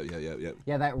 Yep.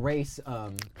 Yeah, that race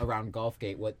around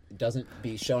Gulfgate, what doesn't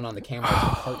be shown on the camera is the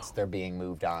parts they're being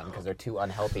moved on because they're too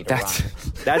unhealthy to That's run.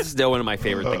 that's still one of my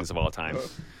favorite things of all time.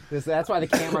 That's why the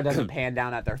camera doesn't pan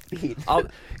down at their feet.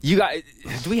 You guys,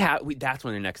 do we have? That's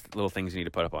one of the next little things you need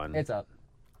to put up on. It's up.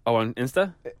 Oh, on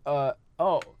Insta.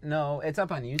 Oh no, it's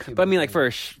up on YouTube. But I mean, like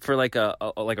for like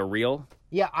a reel.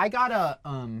 Yeah, I gotta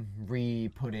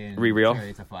re-put in Re-reel?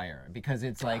 Chariots of Fire because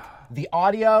it's like the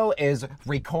audio is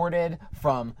recorded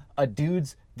from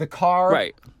the car.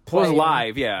 Right. Well, it's playing-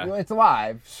 live, yeah. Well, it's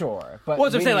live, sure. But Well,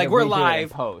 as I'm we saying, need like to we're redo it in live.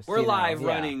 post, We're you know? live Yeah.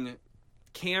 running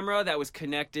camera that was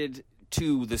connected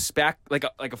to the spec, like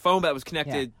a phone that was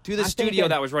connected to the I'm studio thinking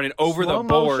that was running over the slow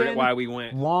board motion, while we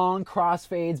went. long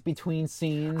crossfades between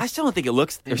scenes. I still don't think it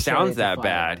looks or And sounds Chariots of that Fire.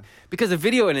 bad because the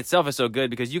video in itself is so good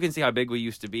because you can see how big we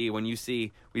used to be when you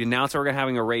see we announce we're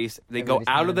having a race. They Everybody's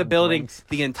go out of handing the them building, drinks.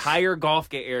 the entire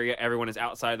Gulfgate area. Everyone is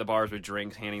outside the bars with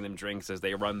drinks, handing them drinks as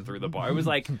they run through the bar. It was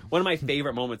like one of my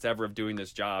favorite moments ever of doing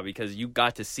this job because you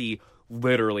got to see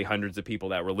literally hundreds of people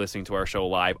that were listening to our show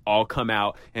live all come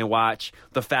out and watch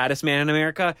the fattest man in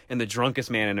America and the drunkest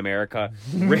man in America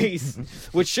race,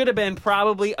 which should have been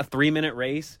probably a 3-minute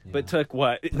race, but took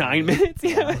 9 minutes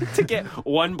to get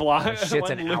one block. Shit's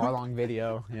one an loop. hour-long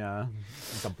video. Yeah,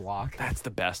 it's a block. That's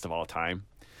the best of all time.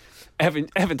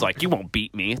 Evan's like, "You won't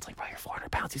beat me." It's like, "Bro, you're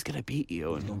 400 pounds. He's gonna beat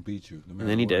you." Don't beat you. No And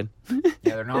then he did. Yeah,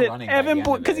 they're not running. by Evan the end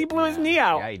blew- of 'cause it. he blew his Yeah. knee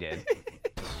out. Yeah, he did.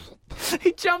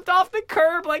 He jumped off the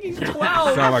curb like he's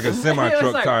 12. Sound like a semi It was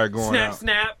truck like, tire going snap, out.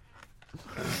 Snap.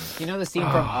 You know the scene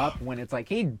from Up when it's like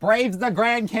he braves the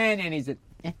Grand Canyon. He's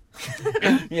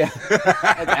yeah,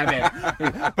 that's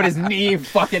Evan. But his knee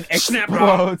fucking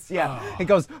explodes. Yeah, it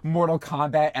goes Mortal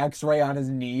Kombat X-ray on his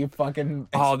knee. Fucking.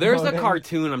 Oh, there's a exploding.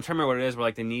 cartoon. I'm trying to remember what it is, where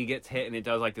like the knee gets hit and it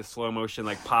does like this slow motion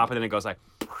like pop, and then it goes like,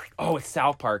 oh, it's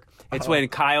South Park. It's when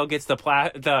Kyle gets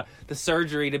the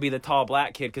surgery to be the tall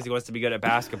black kid because he wants to be good at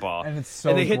basketball. And it's so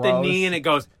And they hit the gross. knee and it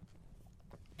goes.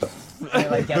 And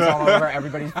it like gets all over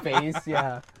everybody's face.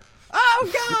 Yeah.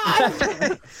 Oh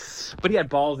God! But he had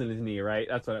balls in his knee, right?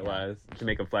 That's what it was to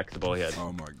make him flexible. He had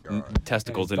Oh my god.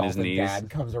 testicles in his Dolphin knees. Dad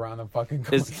comes around and fucking.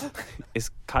 Is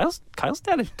Kyle's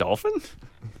dad a dolphin?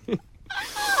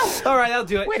 All right, I'll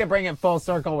do it. Way to bring it full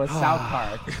circle with South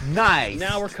Park. Nice.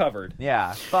 Now we're covered.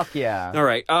 Yeah. Fuck yeah. All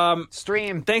right.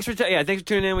 Stream. Thanks for thanks for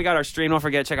tuning in. We got our stream. Don't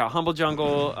forget, check out Humble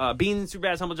Jungle, Beans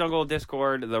Superbad's Humble Jungle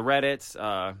Discord, the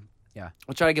Reddits. Yeah.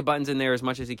 We'll try to get buttons in there as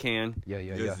much as he can. Yeah.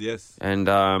 Yes. And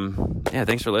yeah,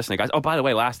 thanks for listening, guys. Oh, by the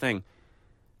way, last thing.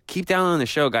 Keep downloading the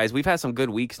show, guys. We've had some good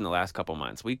weeks in the last couple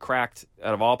months. We cracked,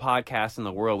 out of all podcasts in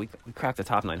the world, we cracked the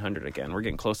top 900 again. We're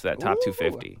getting close to that top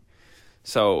 250.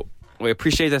 So we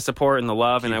appreciate the support and the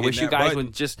love, and I Keep wish you hitting that guys button.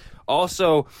 would just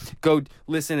also go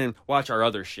listen and watch our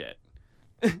other shit.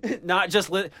 Not just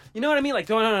you know what I mean? Like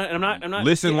going on, and I'm not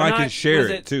Listen, I'm like, not- and share was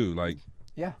it too. Like,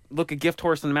 Yeah. Look a gift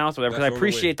horse in the mouth, or whatever. Because I That's the only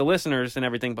appreciate way. the listeners and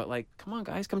everything, but like, come on,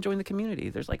 guys, come join the community.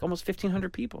 There's like almost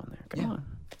 1,500 people in there. Come on.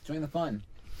 Join the fun.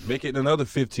 make it another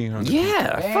 1,500.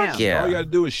 Yeah, Bam. fuck yeah. All you got to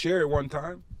do is share it one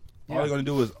time. All they're gonna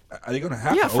do is are they gonna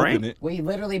have Yeah, to open Frank. it? We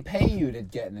literally pay you to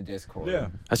get in the Discord. Yeah,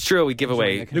 That's true. We give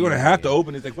away. they're gonna have to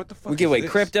open it. It's like what the fuck? We give is away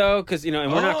this? crypto because and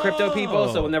we're not crypto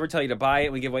people, so Oh. we'll never tell you to buy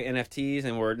it. We give away NFTs,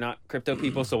 and we're not crypto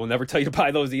people, so we'll never tell you to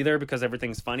buy those either because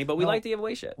everything's funny. But we No. like to give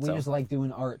away shit. We So. just like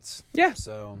doing arts. Yeah.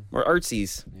 So, We're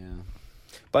artsies. yeah.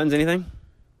 Buttons, anything?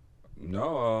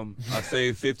 No, I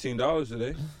saved $15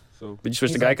 today. So Did you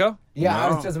switch to He's like- Geico? Yeah, I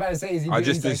No. was just about to say, is he I doing-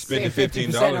 just he's didn't like, spend the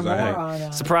save 50% $15 or more I had.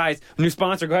 on, Surprise! New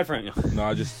sponsor. Go ahead, Frank. no,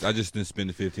 I just didn't spend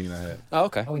the 15 I had. Oh,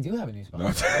 okay. Oh, we do have a new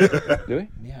No. sponsor. Do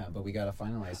we? Yeah, but we gotta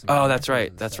finalize some. Oh, that's right.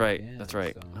 and That's stuff. right. Yeah, That's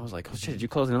right. so- I was like, oh shit! Did you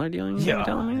close another deal? Yeah, You're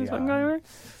telling me this fucking yeah. guy over?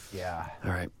 Yeah.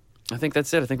 All right. I think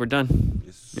that's it. I think we're done.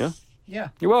 Yeah. Yeah.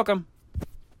 You're welcome.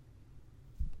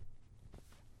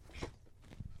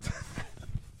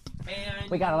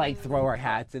 We gotta like throw our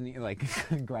hats in like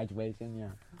graduation. Yeah.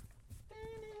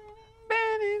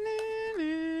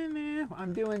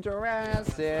 I'm doing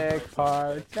Jurassic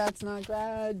Park. That's not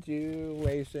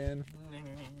graduation,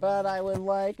 but I would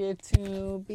like it to be.